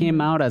 and they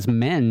came out as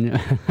men.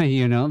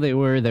 You know, they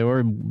were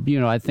you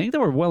know, I think they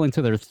were well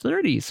into their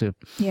 30s,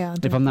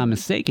 if I'm not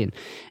mistaken.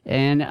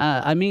 And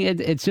I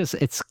mean,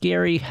 it's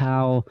scary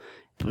how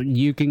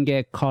you can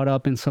get caught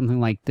up in something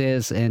like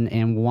this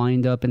and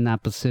wind up in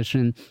that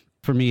position.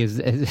 For me, is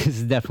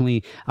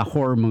definitely a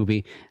horror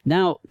movie.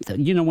 Now,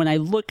 you know, when I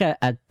look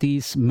at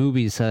these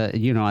movies,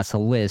 you know, as a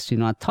list, you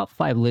know, a top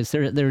 5 list,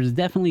 there's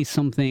definitely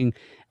something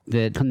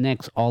that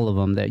connects all of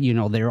them. That, you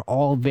know, they're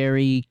all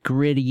very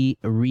gritty,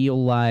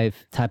 real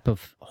life type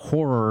of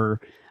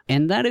horror.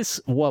 And that is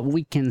what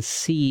we can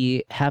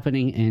see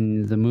happening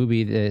in the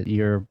movie that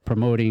you're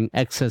promoting,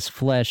 Excess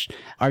Flesh.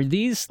 Are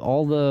these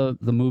all the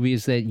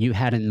movies that you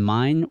had in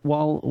mind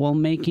while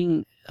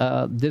making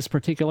this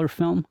particular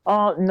film?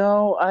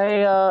 No,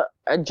 I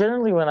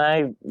generally, when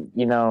I,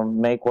 you know,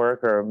 make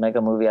work or make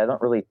a movie, I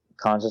don't really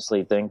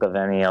consciously think of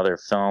any other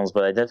films,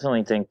 but I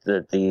definitely think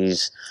that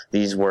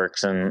these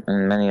works and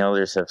many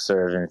others have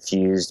sort of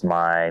infused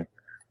my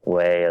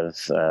way of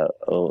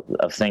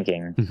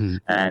thinking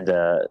and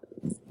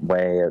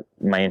way of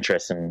my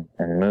interest in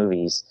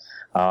movies.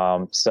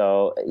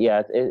 So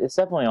yeah, it's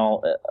definitely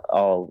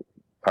all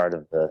part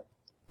of the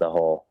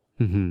whole.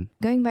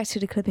 Going back to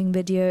the clipping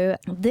video,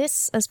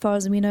 this, as far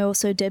as we know,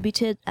 also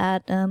debuted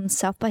at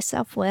South by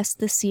Southwest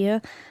this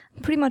year,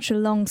 pretty much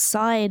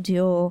alongside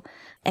your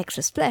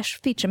Excess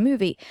Flesh feature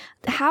movie.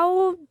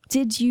 How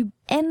did you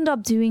end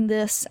up doing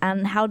this,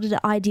 and how did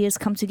the ideas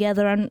come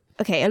together? And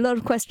okay, a lot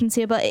of questions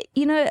here, but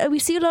you know, we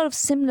see a lot of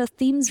similar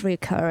themes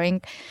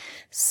recurring.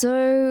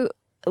 So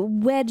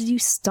where did you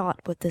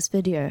start with this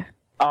video?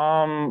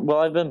 Well,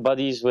 I've been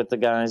buddies with the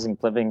guys in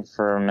clipping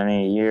for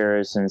many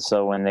years, and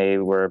so when they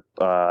were,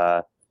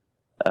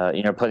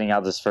 you know, putting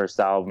out this first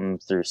album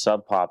through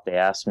Sub Pop, they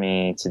asked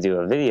me to do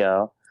a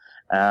video,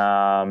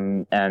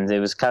 and it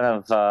was kind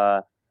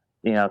of,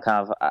 you know,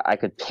 I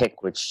could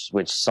pick which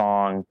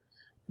song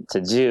to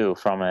do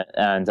from it,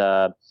 and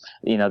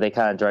you know, they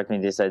kind of directed me.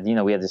 They said, you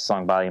know, we have this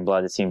song Body and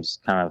Blood. It seems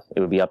it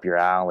would be up your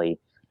alley.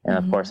 And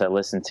of course I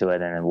listened to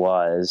it, and it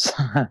was.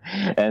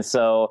 And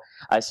so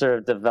I sort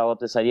of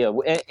developed this idea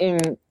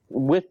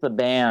with the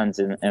band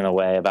in a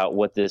way about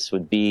what this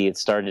would be. It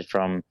started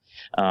from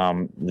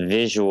the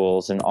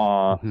visuals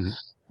and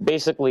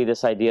basically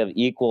this idea of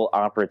equal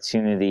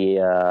opportunity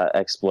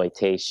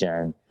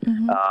exploitation.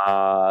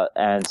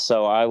 And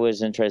so I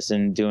was interested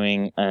in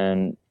doing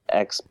an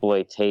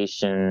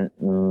exploitation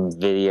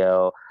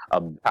video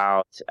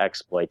about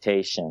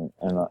exploitation.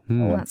 And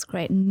That's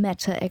great.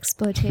 Meta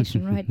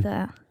exploitation right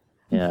there.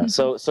 Yeah.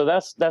 So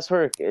that's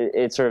where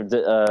it sort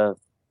of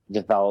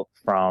developed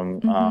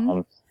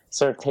from.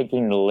 Sort of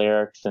taking the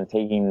lyrics and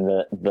taking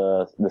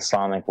the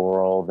Sonic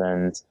world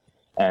and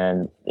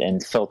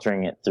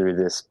filtering it through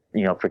this,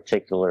 you know,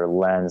 particular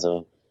lens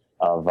of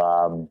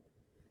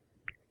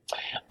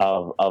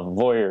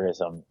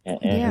voyeurism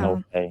in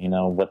a way, you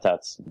know, what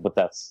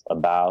that's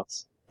about.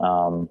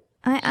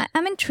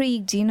 I'm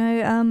intrigued. You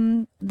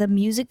know, the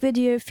music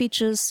video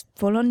features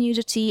full-on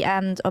nudity,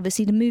 and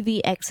obviously the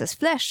movie Excess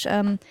Flesh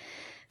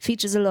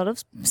features a lot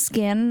of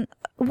skin.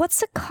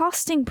 What's the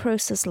casting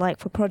process like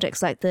for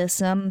projects like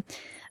this?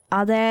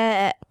 Are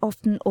there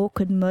often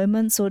awkward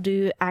moments, or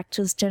do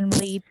actors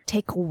generally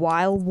take a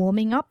while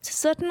warming up to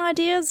certain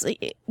ideas?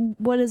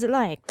 What is it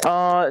like?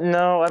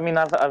 No, I mean,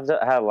 I've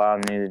had a lot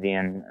of nudity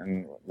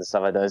and the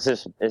stuff I do. It's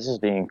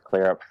just being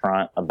clear up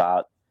front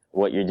about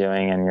what you're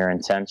doing and your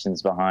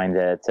intentions behind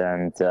it,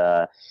 and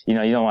you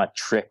know, you don't want to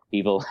trick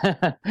people.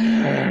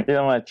 You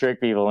don't want to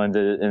trick people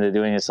into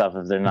doing this stuff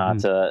if they're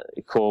not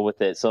cool with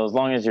it. So as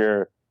long as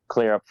you're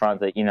clear up front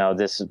that, you know,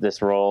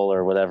 this role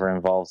or whatever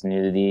involves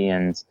nudity,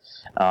 and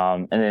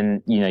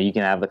then, you know, you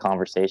can have the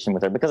conversation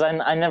with her, because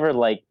I never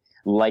like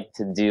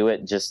to do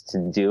it just to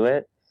do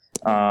it,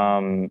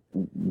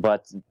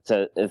 but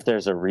if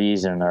there's a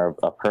reason or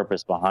a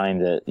purpose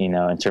behind it, you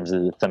know, in terms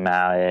of the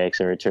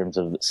thematics or in terms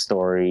of the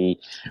story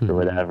or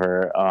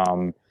whatever,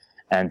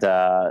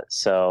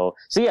 so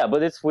yeah.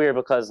 But it's weird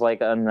because,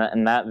 like, in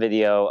that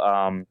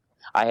video,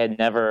 I had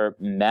never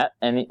met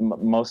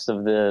most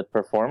of the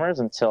performers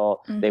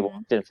until they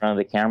walked in front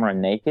of the camera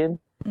naked.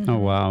 Oh,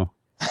 wow.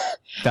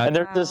 And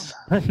they're just...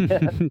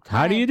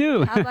 How do you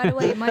do? By the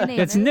way, my name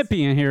It's is...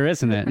 nippy in here,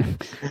 isn't it?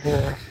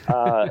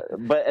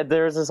 But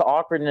there's this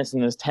awkwardness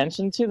and this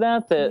tension to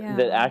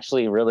that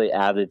actually really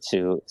added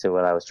to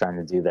what I was trying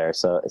to do there.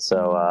 So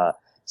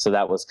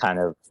that was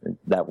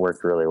that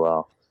worked really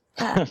well.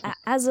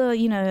 As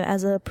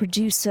a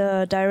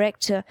producer,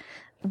 director,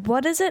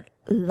 what is it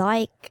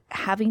like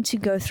having to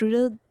go through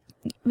the,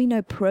 you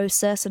know,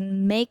 process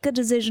and make a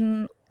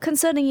decision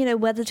concerning, you know,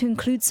 whether to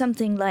include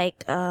something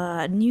like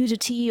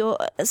nudity or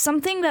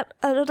something that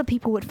a lot of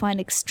people would find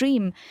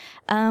extreme,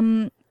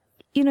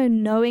 you know,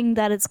 knowing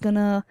that it's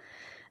gonna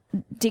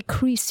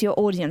decrease your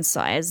audience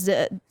size?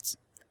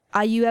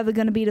 Are you ever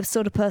going to be the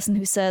sort of person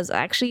who says,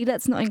 actually,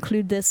 let's not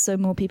include this so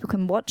more people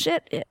can watch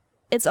it?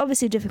 It's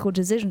obviously a difficult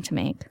decision to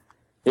make.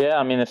 Yeah,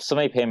 I mean, if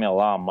somebody paid me a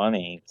lot of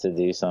money to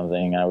do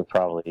something, I would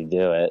probably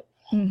do it.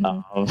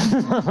 You're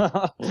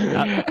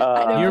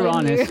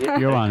honest.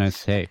 You're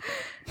honest. Hey.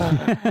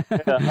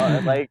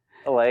 Like,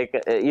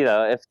 you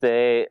know,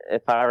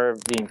 if I were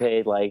being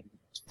paid like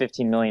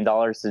 $15 million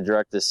to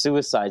direct the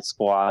Suicide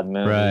Squad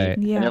movie, right?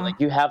 Yeah. And they're like,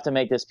 you have to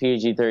make this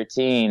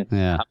PG-13.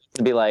 Yeah. I'm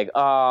gonna be like,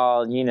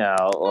 oh, you know,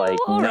 like,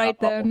 all no. right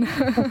then.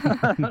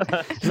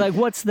 It's like,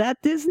 what's that,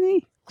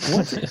 Disney?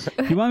 What?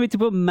 You want me to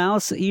put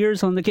mouse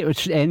ears on the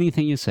kid?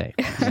 Anything you say.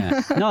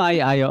 Yeah. No,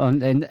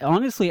 and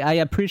honestly, I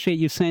appreciate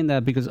you saying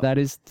that, because that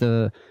is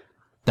the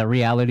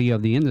reality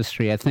of the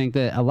industry. I think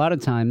that a lot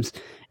of times,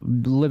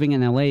 living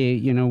in LA,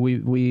 you know,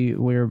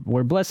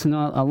 we're blessed to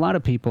know a lot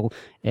of people,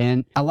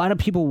 and a lot of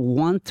people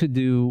want to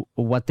do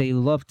what they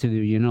love to do,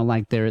 you know,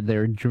 like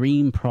their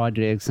dream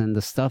projects and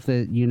the stuff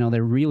that, you know,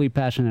 they're really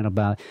passionate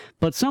about.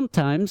 But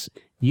sometimes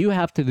you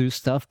have to do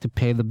stuff to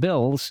pay the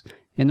bills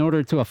in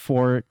order to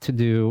afford to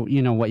do,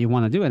 you know, what you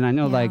want to do. And I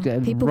know, like,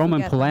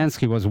 Roman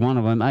Polanski was one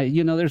of them.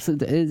 You know,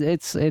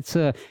 it's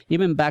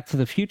even Back to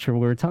the Future. We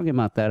were talking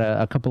about that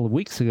a couple of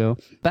weeks ago.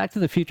 Back to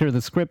the Future, the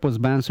script was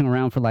bouncing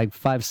around for like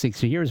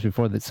 5-6 years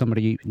before that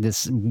somebody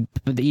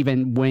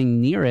even went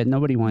near it.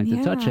 Nobody wanted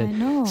to touch it. I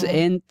know. So,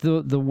 and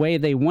the way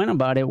they went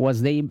about it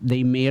was they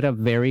made a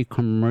very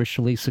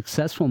commercially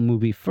successful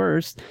movie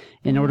first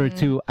in order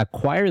to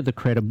acquire the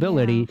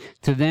credibility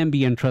to then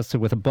be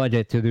entrusted with a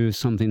budget to do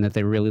something that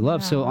they really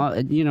love. So,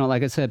 you know,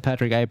 like I said,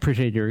 Patrick, I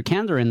appreciate your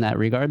candor in that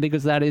regard,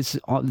 because that is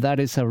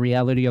a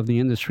reality of the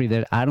industry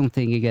that I don't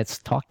think it gets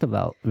talked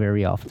about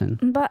very often.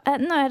 But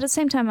no, at the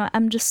same time,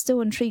 I'm just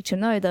still intrigued to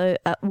know, though,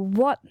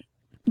 what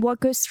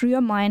goes through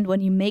your mind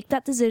when you make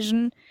that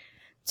decision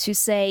to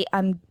say,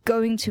 I'm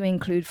going to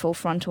include full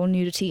frontal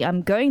nudity,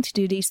 I'm going to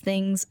do these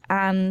things,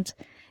 and,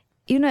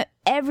 you know,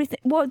 everything,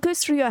 what goes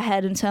through your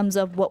head in terms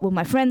of what will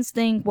my friends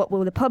think, what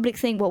will the public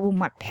think, what will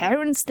my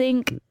parents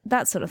think,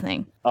 that sort of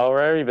thing. Oh,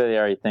 everybody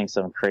already thinks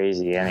I'm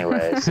crazy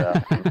anyway, so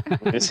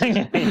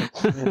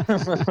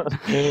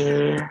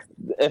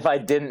if I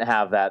didn't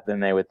have that, then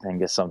they would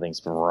think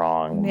something's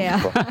wrong. Yeah.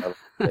 Oh,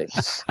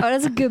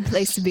 that's a good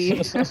place to be.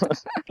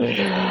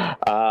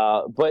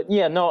 But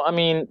yeah, no, I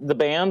mean, the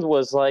band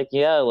was like,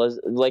 they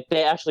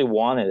actually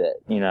wanted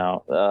it, you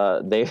know.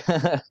 They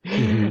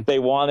they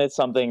wanted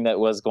something that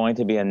was going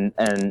to be a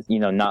and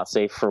not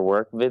safe for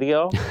work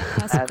video.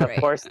 That's And great.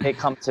 of course, they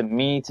come to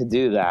me to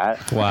do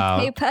that. Wow.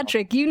 Hey,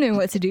 Patrick, you know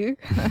what to do.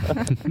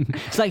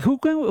 It's like who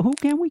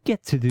can we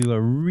get to do a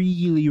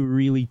really,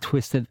 really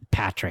twisted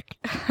Patrick?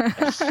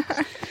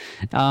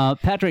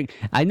 Patrick,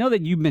 I know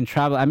that you've been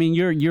traveling. I mean,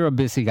 you're a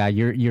busy guy.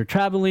 You're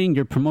traveling.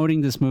 You're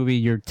promoting this movie.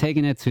 You're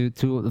taking it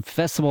to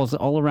festivals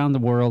all around the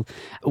world.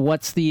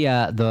 What's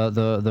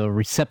the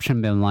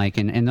reception been like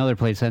in other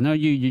places? I know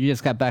you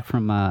just got back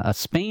from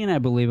Spain, I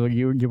believe, or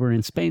you were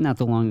in Spain not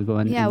too long ago.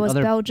 And, Yeah, it was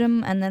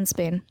Belgium and then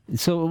Spain.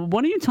 So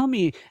why don't you tell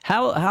me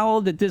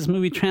how did this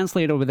movie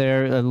translate over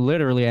there?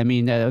 Literally, I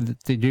mean,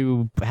 did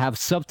you have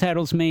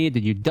subtitles made?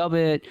 Did you dub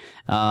it?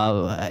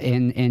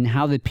 And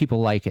how did people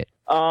like it?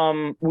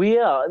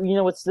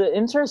 What's the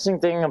interesting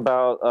thing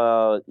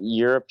about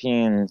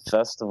European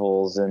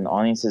festivals and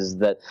audiences is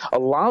that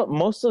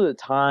most of the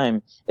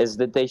time is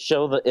that they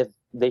show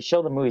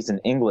the movies in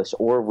English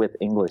or with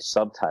English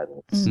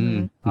subtitles.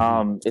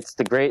 Mm-hmm. It's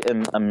the great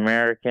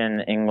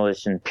American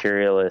English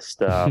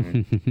imperialist,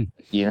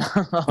 Yeah.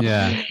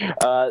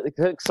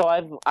 So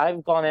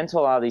I've gone into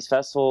a lot of these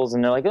festivals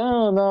and they're like,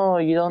 oh no,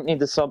 you don't need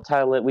to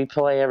subtitle it. We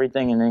play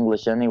everything in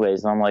English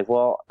anyways. And I'm like,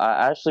 well,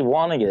 I actually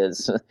want to get it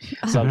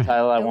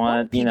subtitled. I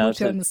want people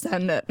to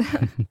understand it.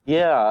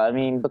 Yeah, I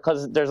mean,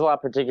 because there's a lot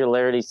of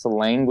particularities to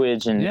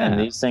language and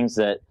these things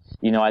that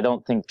I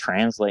don't think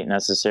translate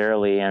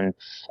necessarily. And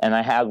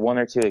I had one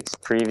or two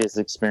previous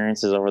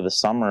experiences over the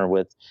summer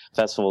with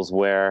festivals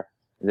where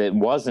it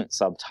wasn't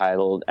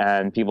subtitled,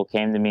 and people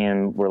came to me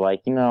and were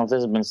like, if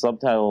this had been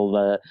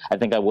subtitled, I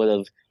think I would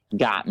have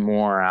got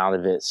more out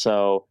of it.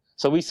 So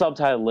we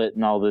subtitled it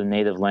in all the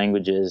native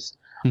languages.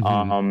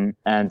 Mm-hmm.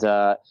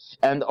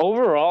 And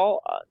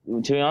overall,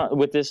 to be honest,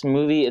 with this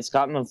movie, it's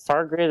gotten a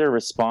far greater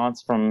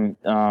response from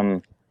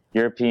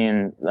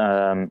European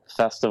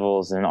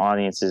festivals and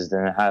audiences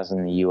than it has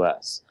in the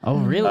U.S. Oh,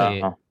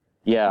 really?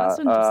 Yeah. That's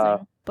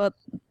interesting. But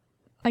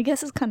I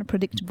guess it's kind of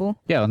predictable.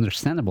 Yeah,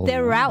 understandable.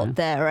 They're out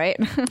there, right?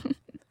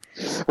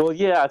 Well,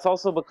 yeah, it's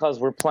also because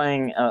we're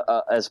playing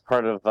as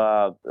part of,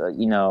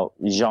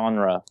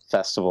 genre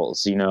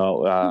festivals,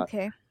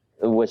 Okay.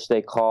 which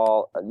they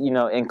call,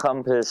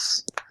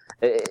 encompass.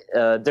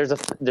 There's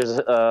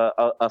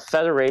a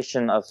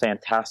federation of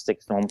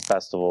fantastic film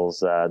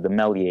festivals, the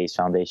Méliès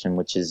Foundation,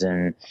 which is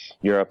in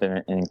Europe, and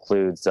it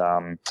includes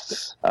a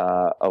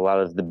lot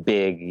of the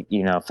big,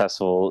 genre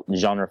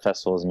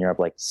festivals in Europe,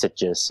 like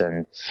Sitges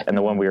and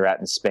the one we were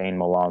at in Spain,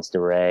 Molins de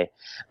Rey.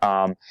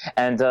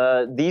 And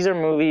these are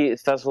movie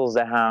festivals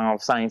that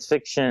have science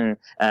fiction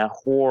and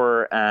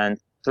horror and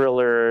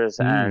thrillers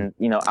and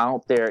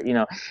out there.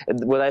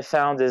 What I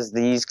found is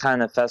these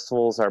kind of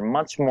festivals are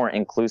much more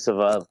inclusive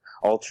of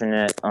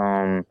alternate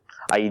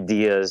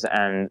ideas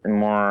and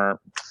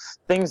more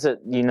things that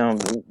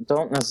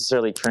don't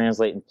necessarily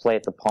translate and play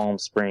at the Palm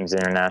Springs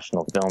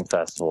International Film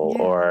Festival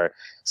or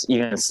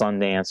even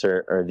Sundance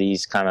or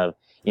these kind of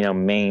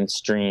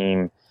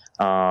mainstream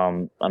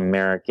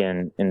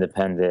American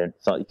independent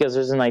film, because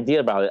there's an idea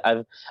about it.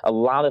 A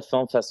lot of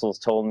film festivals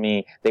told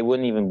me they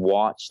wouldn't even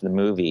watch the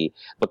movie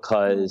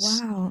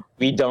because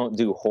we don't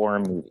do horror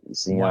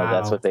movies.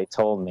 That's what they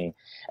told me.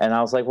 And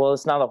I was like, well,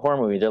 it's not a horror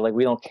movie. They're like,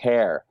 we don't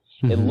care.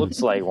 It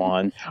looks like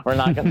one. We're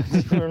not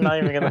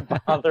even gonna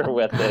bother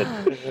with it.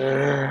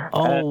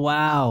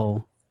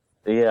 Wow.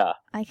 Yeah.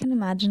 I can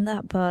imagine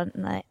that, but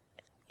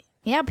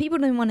people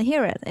don't want to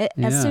hear it.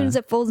 As soon as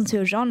it falls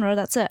into a genre,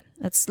 that's it.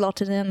 It's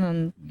slotted in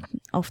and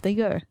off they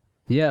go.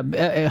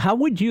 Yeah. How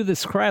would you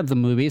describe the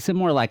movie? Is it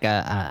more like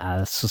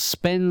a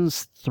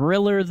suspense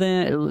thriller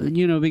than,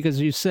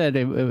 because you said,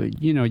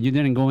 you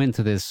didn't go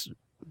into this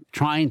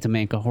trying to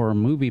make a horror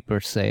movie per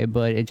se,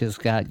 but it just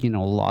got,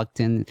 locked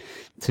in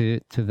to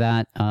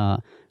that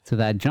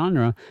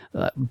genre.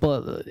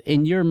 But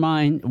in your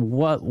mind,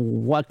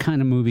 what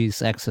kind of movie is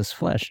Excess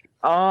Flesh?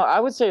 I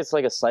would say it's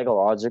like a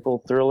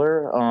psychological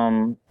thriller.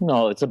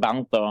 It's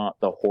about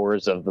the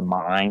horrors of the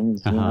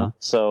mind.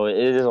 So it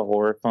is a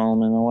horror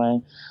film in a way,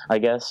 I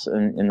guess,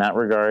 in that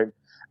regard.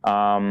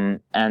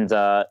 And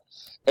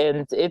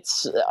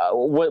it's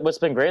what's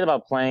been great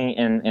about playing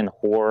in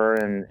horror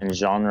and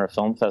genre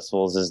film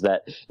festivals is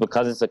that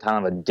because it's a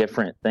kind of a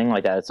different thing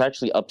like that, it's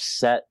actually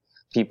upset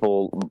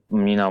people,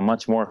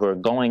 much more who are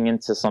going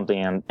into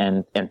something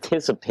and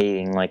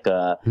anticipating like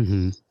a,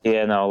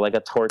 like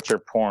a torture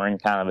porn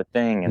kind of a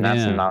thing, and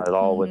that's not at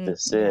all what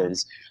this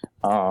is.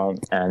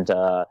 And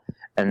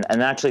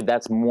actually,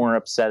 that's more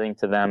upsetting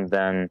to them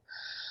than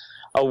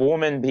a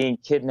woman being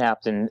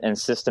kidnapped and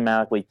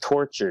systematically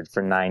tortured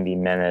for 90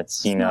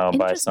 minutes,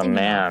 by some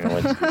man,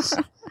 which is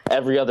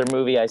every other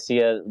movie I see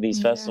at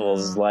these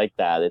festivals is like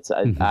that. It's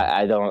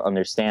I don't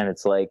understand.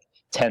 It's like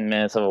 10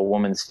 minutes of a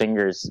woman's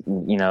fingers,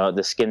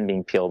 the skin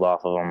being peeled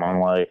off of them.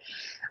 I'm like,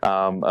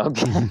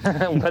 okay,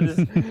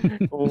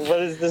 what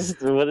is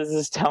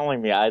this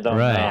telling me? I don't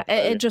know.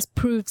 It just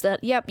proves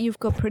that, you've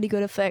got pretty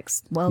good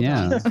effects. Well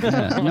done.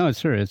 No,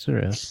 it's true.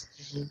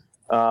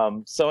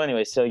 So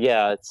anyway, so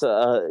yeah, it's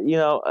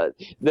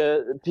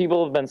the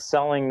people have been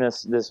selling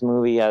this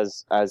movie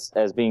as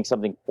being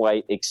something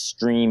quite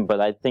extreme,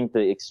 but I think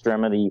the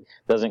extremity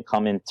doesn't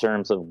come in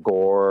terms of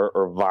gore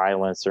or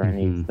violence or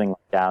anything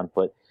like that,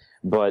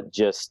 but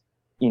just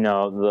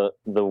the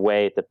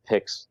way it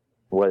depicts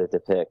what it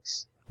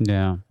depicts.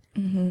 Yeah.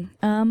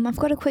 I've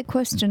got a quick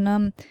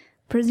question.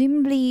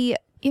 Presumably,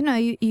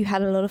 you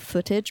had a lot of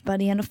footage by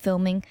the end of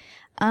filming.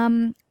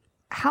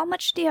 How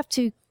much do you have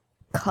to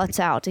cut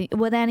out?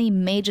 Were there any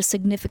major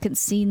significant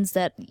scenes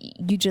that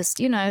you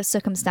just,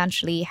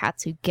 circumstantially had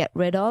to get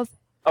rid of?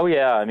 Oh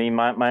yeah, I mean,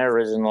 my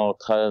original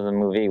cut of the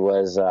movie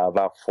was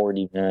about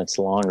 40 minutes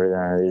longer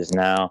than it is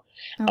now.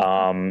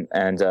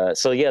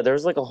 So yeah,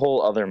 there's like a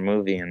whole other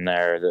movie in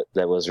there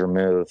that was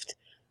removed.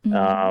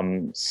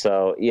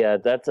 So yeah,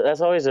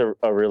 that's always a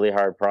really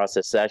hard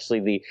process.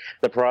 Actually,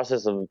 the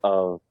process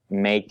of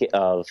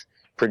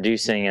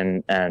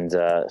producing and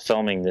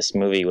filming this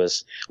movie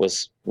was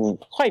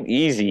quite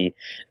easy.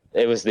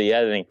 It was the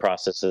editing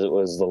process that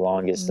was the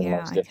longest and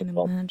most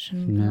difficult. I can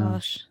imagine.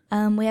 Gosh.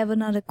 We have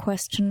another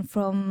question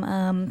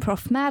from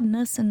Prof.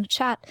 Madness in the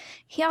chat.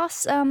 He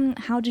asks,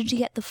 how did you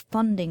get the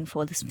funding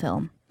for this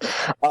film?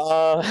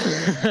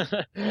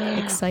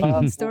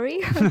 Exciting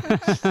story.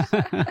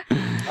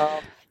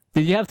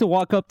 Did you have to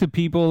walk up to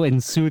people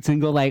in suits and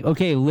go like,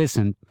 okay,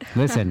 listen,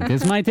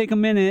 this might take a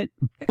minute,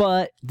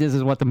 but this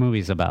is what the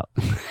movie's about?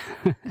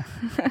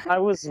 I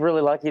was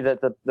really lucky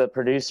that the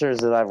producers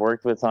that I've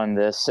worked with on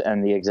this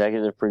and the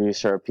executive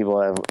producer are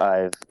people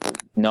I've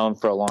known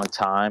for a long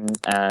time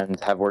and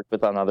have worked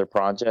with on other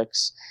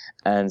projects.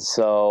 And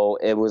so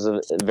it was a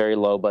very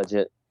low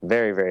budget,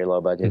 very, very low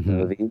budget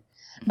movie.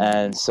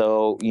 And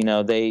so,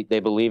 they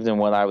believed in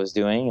what I was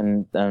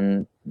doing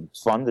and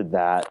funded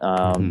that.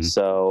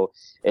 So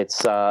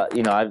it's,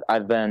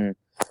 I've been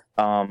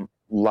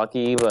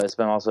lucky, but it's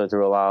been also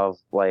through a lot of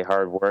like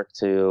hard work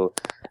to,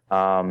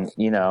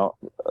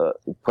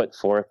 put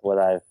forth what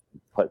I've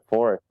put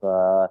forth.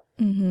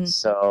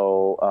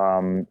 So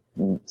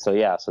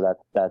yeah, so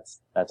that's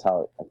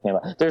how it came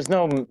out. There's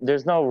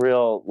no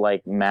real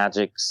like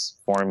magic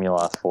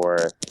formula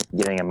for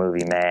getting a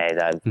movie made.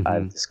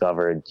 I've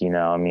discovered,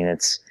 I mean,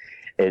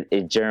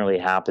 it generally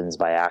happens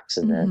by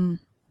accident.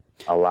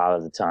 A lot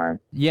of the time.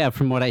 Yeah,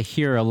 from what I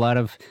hear, a lot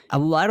of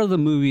the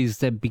movies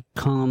that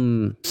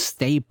become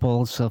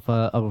staples of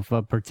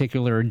a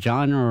particular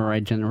genre or a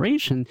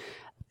generation,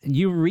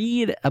 you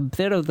read a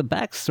bit of the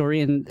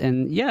backstory,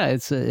 and yeah,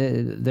 it's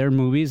there are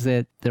movies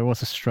that there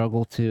was a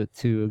struggle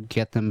to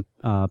get them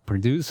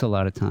produced a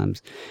lot of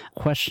times.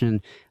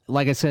 Question,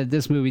 like I said,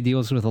 this movie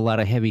deals with a lot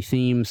of heavy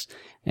themes,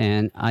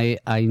 and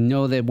I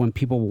know that when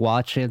people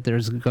watch it,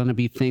 there's going to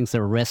be things that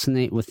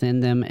resonate within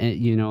them,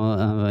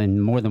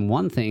 and more than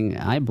one thing,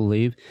 I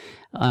believe.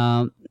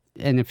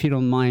 And if you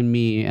don't mind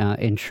me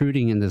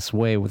intruding in this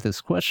way with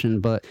this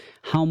question, but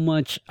how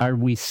much are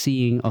we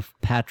seeing of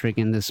Patrick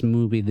in this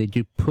movie? Did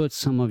you put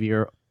some of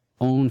your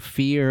own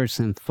fears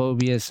and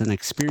phobias and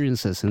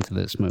experiences into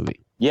this movie?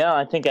 Yeah,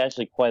 I think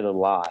actually quite a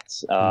lot,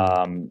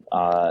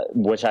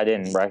 which I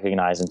didn't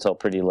recognize until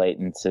pretty late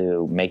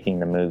into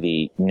making the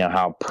movie,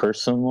 how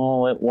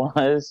personal it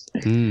was.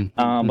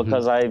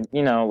 Because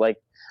like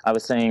I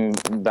was saying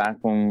back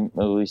when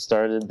we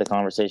started the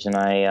conversation,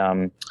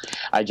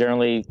 I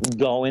generally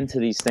go into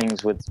these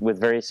things with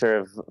very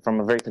from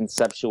a very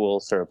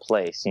conceptual sort of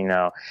place,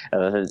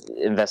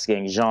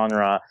 investigating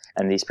genre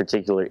and these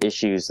particular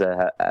issues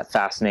that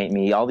fascinate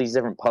me. All these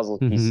different puzzle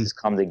pieces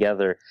come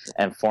together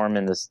and form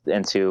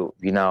into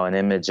an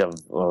image of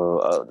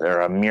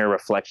or a mere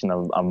reflection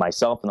of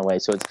myself in a way.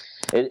 So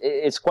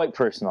it's quite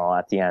personal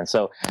at the end.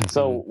 So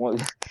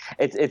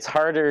it's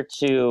harder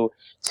to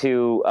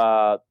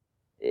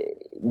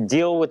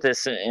deal with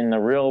this in the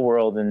real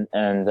world and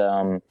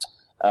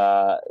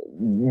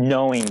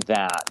knowing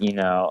that,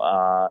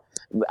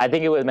 I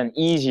think it would have been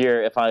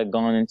easier if I had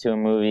gone into a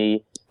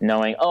movie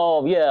knowing,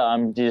 oh yeah,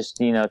 I'm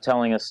just,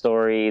 telling a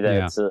story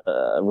that's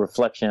a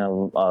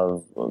reflection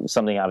of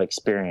something I've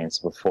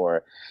experienced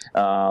before.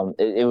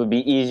 It would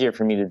be easier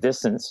for me to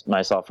distance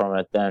myself from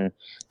it than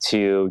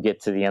to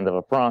get to the end of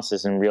a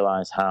process and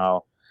realize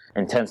how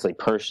intensely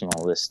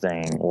personal this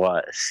thing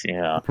was,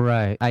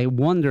 Right. I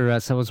wonder,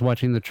 as I was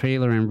watching the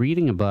trailer and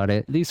reading about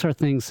it, these are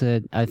things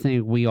that I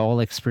think we all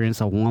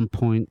experience at one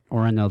point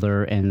or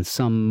another, and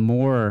some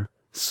more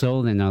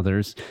so than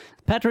others.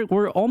 Patrick,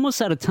 we're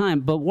almost out of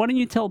time, but why don't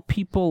you tell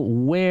people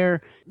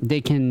where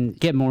they can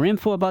get more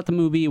info about the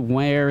movie,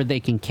 where they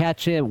can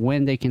catch it,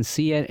 when they can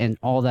see it, and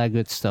all that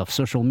good stuff,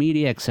 social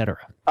media, etc.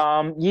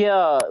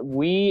 Yeah,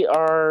 we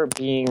are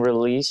being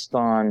released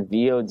on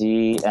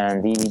VOD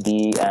and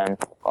DVD and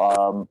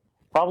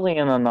probably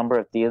in a number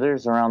of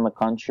theaters around the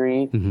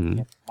country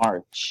in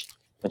March,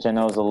 which I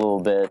know is a little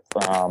bit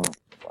a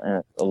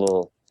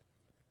little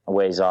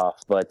ways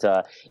off. But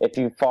if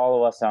you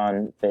follow us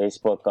on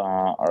Facebook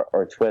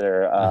or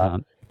Twitter,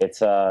 it's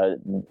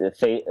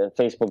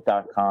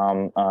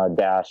facebook.com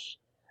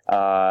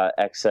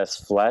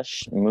excess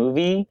flesh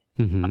movie,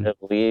 I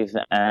believe,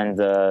 and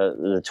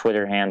the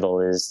Twitter handle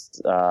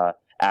is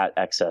at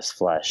Excess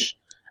Flesh.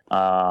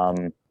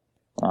 Let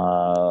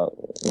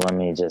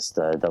me just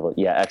double.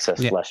 Yeah,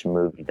 Excess Flesh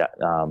Movie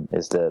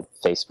is the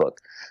Facebook.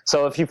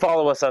 So if you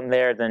follow us on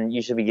there, then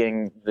you should be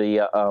getting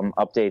the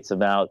updates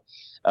about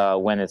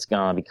when it's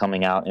gonna be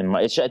coming out in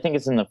March. I think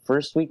it's in the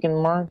first week in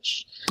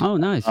March. Oh,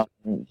 nice.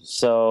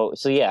 So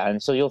yeah,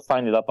 and so you'll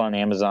find it up on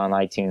Amazon,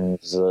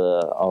 iTunes,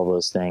 all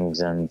those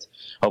things, and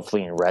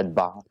hopefully in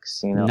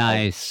Redbox.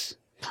 Nice.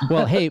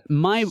 Well, hey,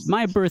 my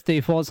birthday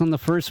falls on the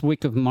first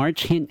week of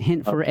March.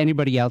 Hint for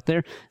anybody out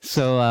there.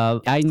 So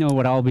I know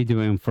what I'll be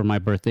doing for my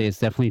birthday is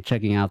definitely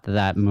checking out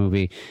that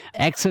movie,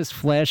 Excess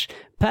Flesh.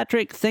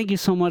 Patrick, thank you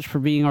so much for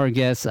being our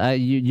guest.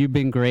 You've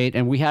been great,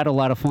 and we had a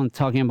lot of fun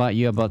talking about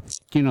you, about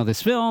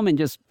this film and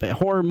just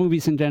horror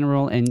movies in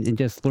general, and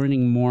just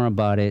learning more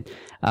about it.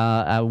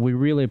 We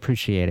really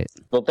appreciate it.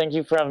 Well, thank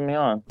you for having me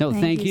on. No,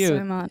 thank you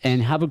so much.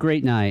 And have a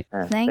great night.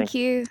 Thank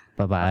you.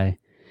 Bye-bye.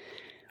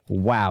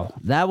 Wow,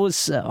 that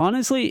was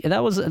honestly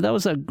that was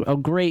a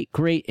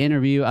great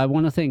interview. I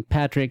want to thank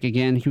Patrick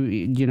again,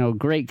 who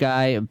great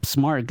guy,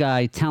 smart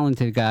guy,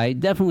 talented guy.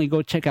 Definitely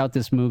go check out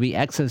this movie,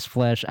 Excess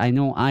Flesh. I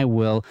know I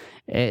will.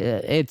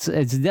 It's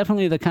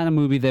definitely the kind of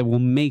movie that will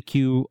make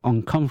you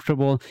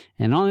uncomfortable.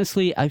 And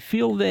honestly, I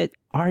feel that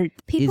art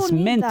is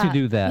meant to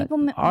do that.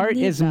 Art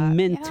is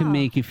meant to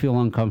make you feel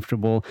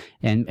uncomfortable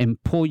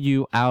and pull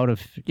you out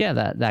of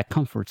that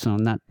comfort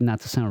zone.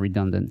 Not to sound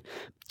redundant.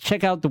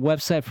 Check out the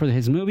website for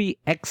his movie,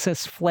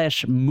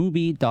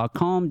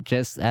 excessfleshmovie.com,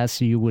 just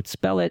as you would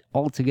spell it,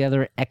 all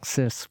together,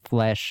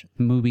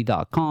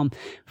 excessfleshmovie.com.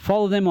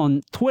 Follow them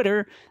on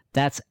Twitter.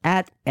 That's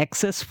at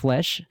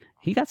excessflesh.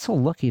 He got so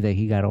lucky that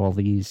he got all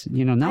these.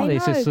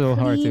 Nowadays it's so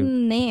hard to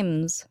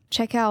names.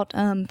 Check out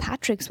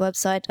Patrick's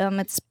website.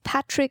 It's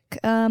Patrick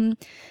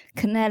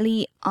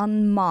Kennelly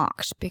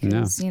Unmarked,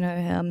 because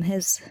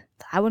his,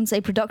 I wouldn't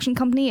say production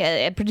company.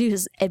 It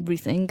produces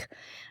everything.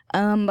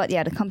 But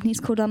yeah, the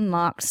company's called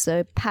Unmarked,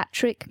 so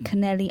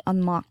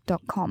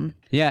PatrickKennellyUnmarked.com.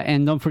 Yeah,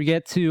 and don't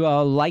forget to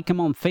like them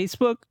on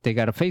Facebook. They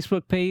got a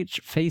Facebook page,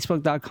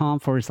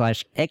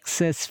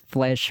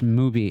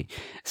 facebook.com/excessfleshmovie.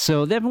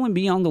 So definitely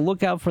be on the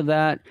lookout for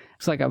that.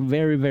 It's like a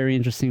very, very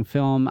interesting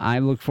film. I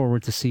look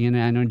forward to seeing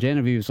it. I know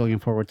Genevieve is looking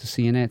forward to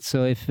seeing it.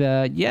 So if,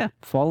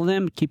 follow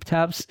them, keep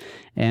tabs,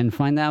 and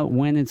find out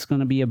when it's going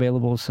to be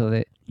available so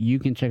that you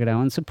can check it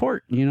out and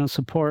support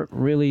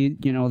really,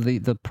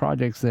 the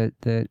projects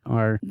that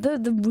are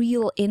the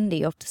real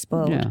indie of this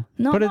world. Yeah.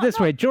 Put it this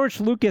way, George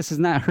Lucas is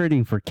not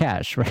hurting for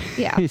cash, right?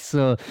 Yeah.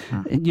 So,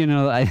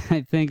 I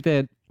think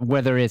that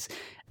whether it's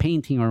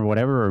painting or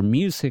whatever, or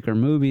music or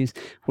movies,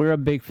 we're a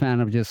big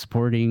fan of just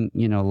supporting,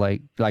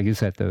 like you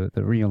said, the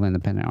real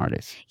independent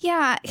artists.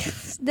 Yeah,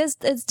 there's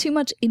too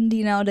much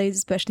indie nowadays,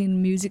 especially in the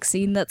music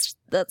scene. That's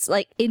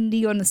like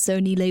indie on a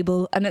Sony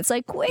label, and it's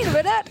like, wait a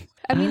minute.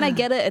 I mean, I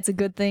get it; it's a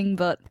good thing,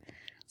 but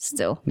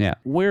still. Yeah,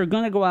 we're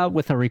gonna go out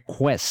with a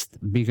request,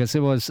 because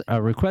it was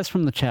a request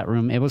from the chat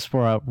room. It was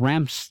for a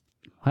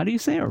how do you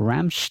say it?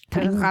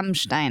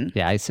 Rammstein.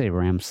 Yeah, I say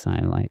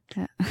Rammstein. Like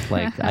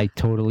I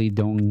totally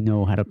don't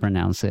know how to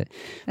pronounce it.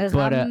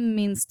 Ram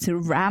means to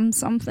ram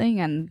something,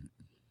 and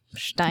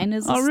Stein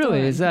is. Oh, really?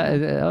 Is that?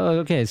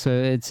 Okay, so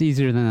it's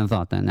easier than I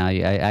thought. Then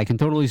I can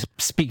totally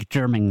speak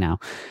German now.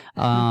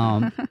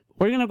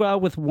 We're going to go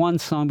out with one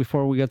song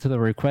before we get to the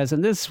request.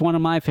 And this is one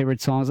of my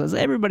favorite songs. As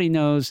everybody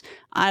knows,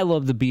 I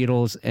love the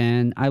Beatles,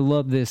 and I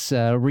love this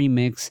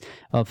remix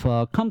of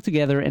Come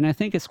Together. And I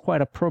think it's quite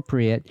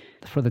appropriate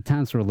for the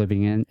times we're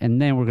living in. And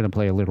then we're going to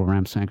play a little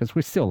Rammstein, because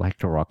we still like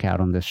to rock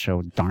out on this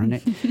show, darn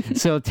it.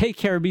 So take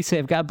care, be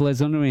safe, God bless,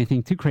 don't do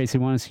anything too crazy.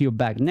 Want to see you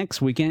back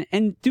next weekend.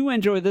 And do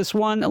enjoy this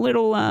one, a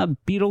little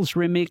Beatles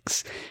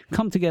remix,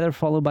 Come Together,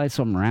 followed by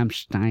some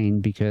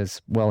Rammstein,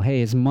 because, well,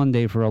 hey, it's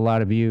Monday for a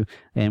lot of you,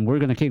 and we're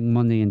going to kick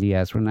Monday in the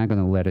ass. We're not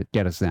going to let it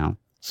get us down.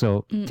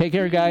 So take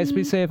care, guys.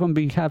 Be safe. On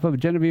behalf of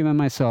Genevieve and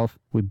myself,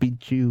 we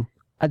bid you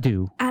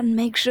adieu. And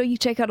make sure you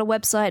check out our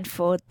website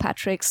for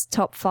Patrick's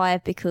top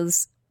 5,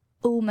 because,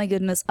 oh my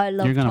goodness, I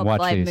love top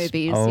 5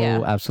 movies. Oh,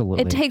 yeah,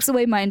 absolutely. It takes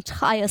away my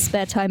entire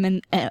spare time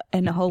in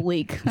a whole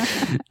week.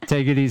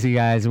 Take it easy,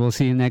 guys. We'll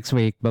see you next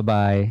week.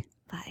 Bye-bye.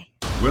 Bye.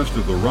 West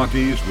of the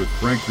Rockies with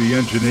Frank the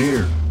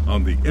Engineer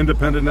on the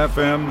Independent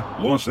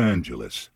FM, Los Angeles.